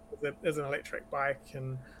 And it was an electric bike,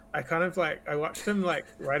 and I kind of I watched him like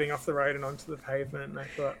riding off the road and onto the pavement, and I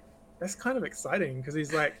thought that's kind of exciting, because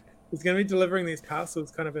he's going to be delivering these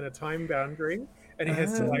parcels kind of in a time boundary, and he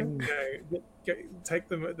has to take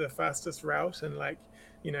them at the fastest route, and I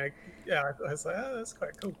was like, oh, that's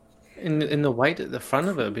quite cool. In the weight at the front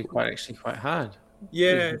of it would be quite hard.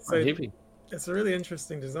 Yeah, so heavy. It's a really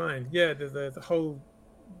interesting design. Yeah, the whole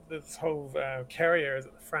carrier is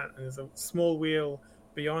at the front, and there's a small wheel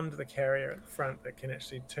beyond the carrier at the front that can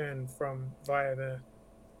actually turn via the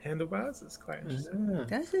handlebars. It's quite interesting.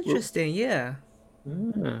 That's interesting. Yeah.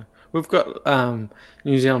 We've got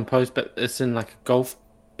New Zealand Post, but it's in like a golf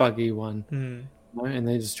buggy one, and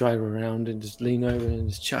they just drive around and just lean over and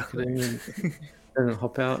just chuck it in and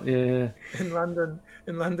hop out. Yeah. In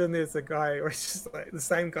London, there's a guy, or it's just like the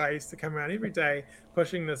same guy used to come around every day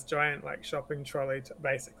pushing this giant like shopping trolley,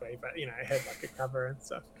 basically, but it had like a cover and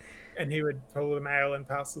stuff, and he would pull the mail and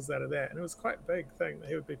parcels out of that, and it was quite a big thing that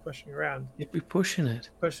he would be pushing around. He'd be pushing it.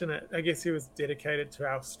 I guess he was dedicated to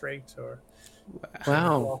our street or.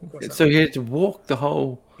 Wow! So he had to walk the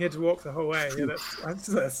whole. He had to walk the whole way. Yeah,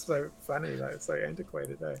 that's so funny. Like, it's so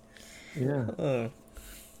antiquated, eh? Yeah.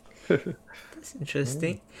 That's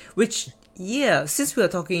interesting. Which, yeah, since we are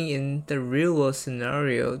talking in the real world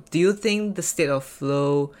scenario, do you think the state of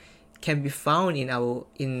flow can be found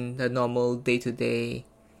in the normal day-to-day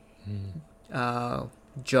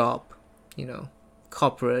job,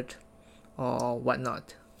 corporate or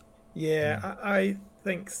whatnot? Yeah, I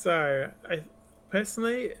think so.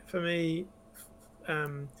 Personally, for me, I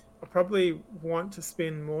probably want to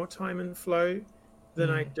spend more time in flow than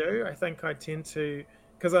I do. I think I tend to,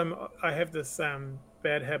 because I have this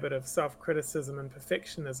bad habit of self-criticism and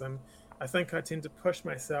perfectionism. I think I tend to push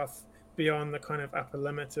myself beyond the kind of upper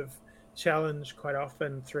limit of challenge quite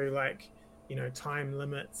often through time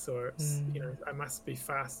limits, or I must be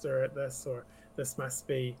faster at this, or this must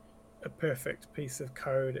be a perfect piece of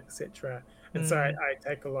code, etc. And so I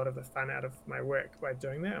take a lot of the fun out of my work by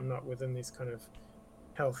doing that. I'm not within these kind of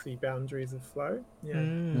healthy boundaries of flow. Yeah.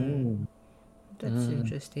 That's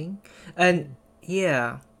interesting. And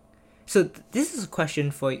yeah, so this is a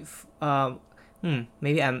question for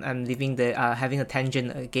Maybe I'm leaving the having a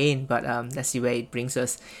tangent again, but let's see where it brings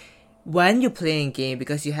us. When you're playing a game,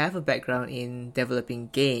 because you have a background in developing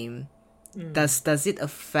game, does it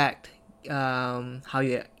affect how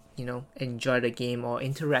you enjoy the game or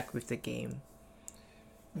interact with the game?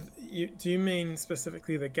 Do you mean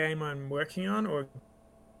specifically the game I'm working on, or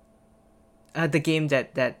the game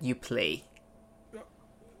that you play?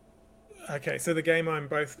 Okay, so the game I'm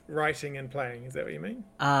both writing and playing, is that what you mean?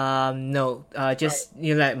 No. Just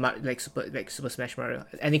like Super Smash Bros.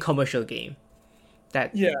 Any commercial game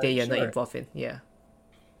that they are not involved in. Yeah.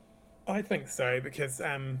 I think so, because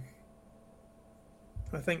I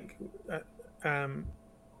think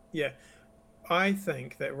I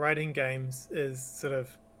think that writing games is sort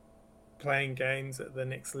of playing games at the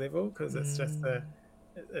next level, because it's just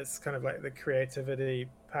it's kind of like the creativity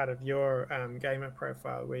part of your gamer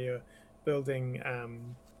profile, where you're building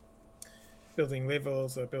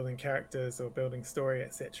levels or building characters or building story,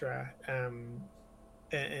 etc., and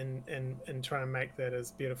try and make that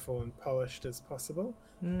as beautiful and polished as possible.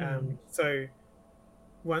 So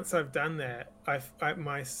once I've done that,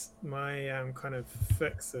 my kind of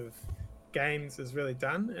fix of games is really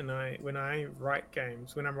done, and when I'm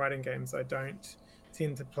writing games, I don't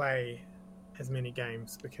tend to play as many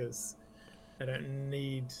games because I don't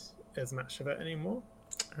need as much of it anymore.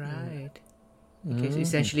 Right. Okay, so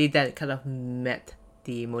essentially that kind of met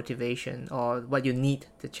the motivation or what you need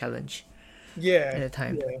the challenge. Yeah. At a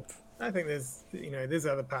time. Yeah. I think there's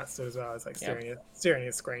other parts to it as well. It's like staring at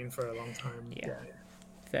a screen for a long time. Yeah.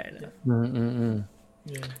 Fair enough.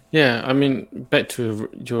 Yeah, I mean, back to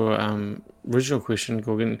your original question,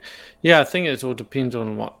 Gorgon. Yeah, I think it all depends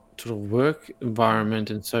on what sort of work environment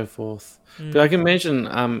and so forth. But I can imagine,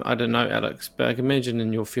 I don't know, Alex, but I can imagine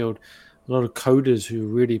in your field, a lot of coders who are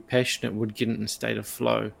really passionate would get in a state of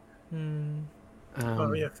flow.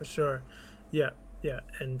 Oh yeah, for sure. Yeah,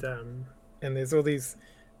 and there's all these,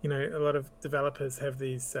 a lot of developers have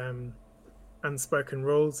these unspoken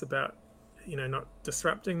rules about, not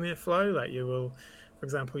disrupting their flow. Like for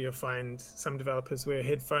example, you'll find some developers wear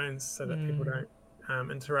headphones so that people don't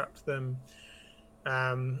interrupt them.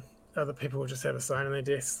 Other people will just have a sign on their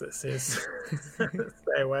desk that says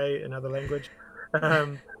 "Stay away" in other language.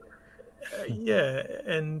 And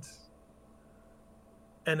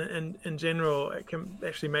in general, it can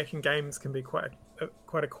actually, making games can be quite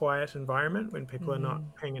a quiet environment when people are not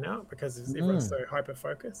hanging out, because everyone's so hyper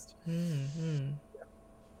focused.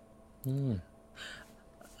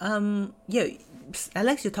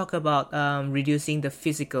 Alex, you talk about reducing the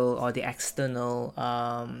physical or the external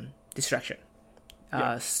distraction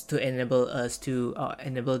to enable us to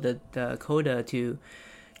enable the coder to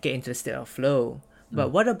get into the state of flow.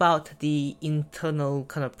 But what about the internal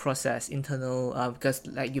kind of process, because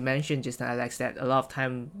like you mentioned just now, Alex, that a lot of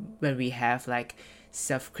time when we have like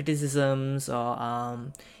self-criticisms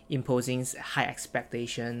or imposing high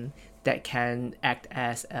expectation, that can act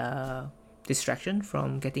as a distraction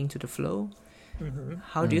from getting to the flow.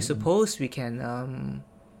 How do you suppose we can,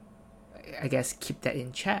 I guess, keep that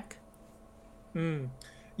in check?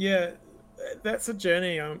 Yeah. That's a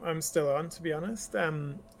journey I'm still on, to be honest,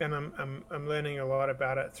 and I'm learning a lot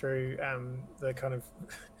about it through the kind of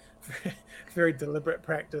very deliberate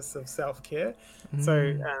practice of self-care.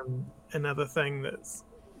 So another thing that's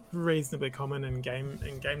reasonably common in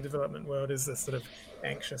game development world is this sort of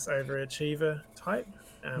anxious overachiever type,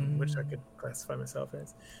 which I could classify myself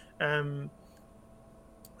as.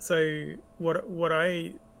 So what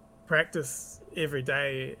I practice every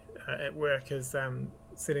day at work is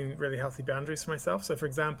setting really healthy boundaries for myself. So for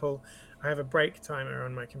example, I have a break timer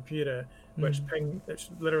on my computer which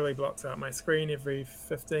literally blocks out my screen every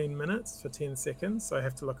 15 minutes for 10 seconds, so I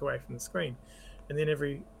have to look away from the screen. And then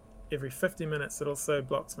every 50 minutes it also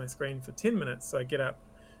blocks my screen for 10 minutes, so I get up,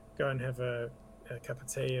 go and have a cup of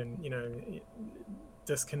tea and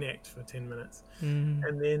disconnect for 10 minutes.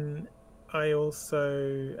 And then I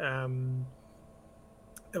also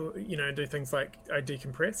do things like I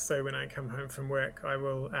decompress. So when I come home from work, I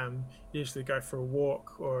will usually go for a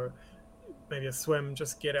walk or maybe a swim,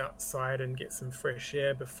 just get outside and get some fresh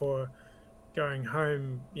air before going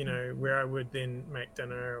home, where I would then make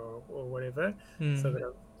dinner or whatever, so that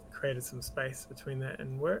I've created some space between that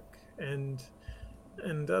and work. And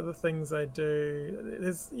other things I do,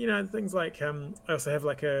 there's things like I also have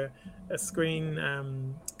like a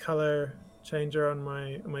screen color changer on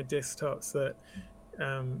my desktop, so that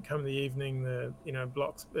come the evening,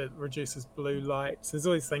 it reduces blue light. So there's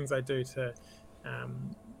all these things I do to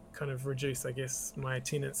kind of reduce, I guess, my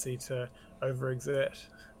tendency to overexert.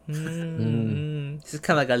 It's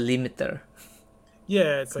kind of like a limiter.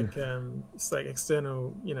 Yeah, it's like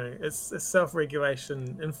external, it's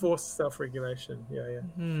self-regulation, enforced self-regulation. Yeah.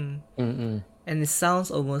 And it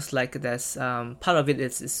sounds almost like there's part of it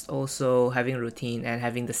is also having routine and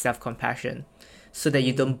having the self-compassion, so that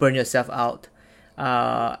you don't burn yourself out,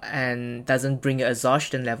 and doesn't bring your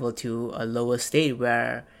exhaustion level to a lower state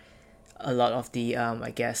where a lot of the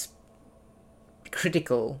I guess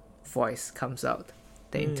critical voice comes out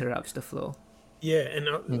that interrupts the flow. Yeah, and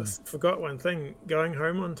I forgot one thing: going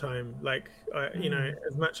home on time. Like,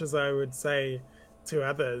 as much as I would say to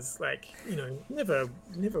others, like,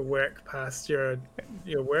 never work past your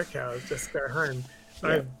work hours. Just go home.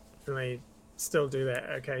 I definitely still do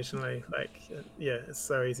that occasionally. Like, it's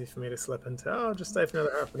so easy for me to slip into. Oh, I'll just stay for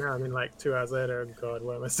another half an hour. I mean, like 2 hours later, oh God,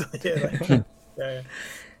 why am I still here? Like,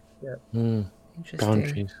 yeah. Interesting.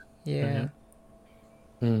 Boundaries. Yeah.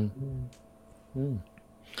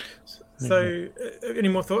 So, any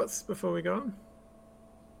more thoughts before we go on?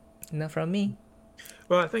 Not from me.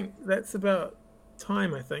 Well, I think that's about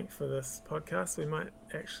time. I think for this podcast, we might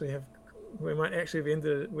actually have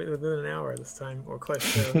ended it within an hour this time, or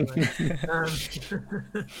close to.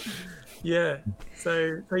 Yeah.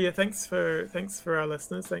 So yeah. Thanks for our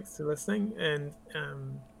listeners. Thanks for listening, and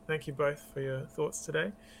thank you both for your thoughts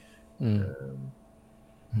today.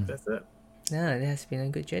 That's it. No, it has been a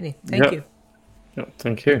good journey. Thank you.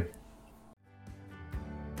 Thank you.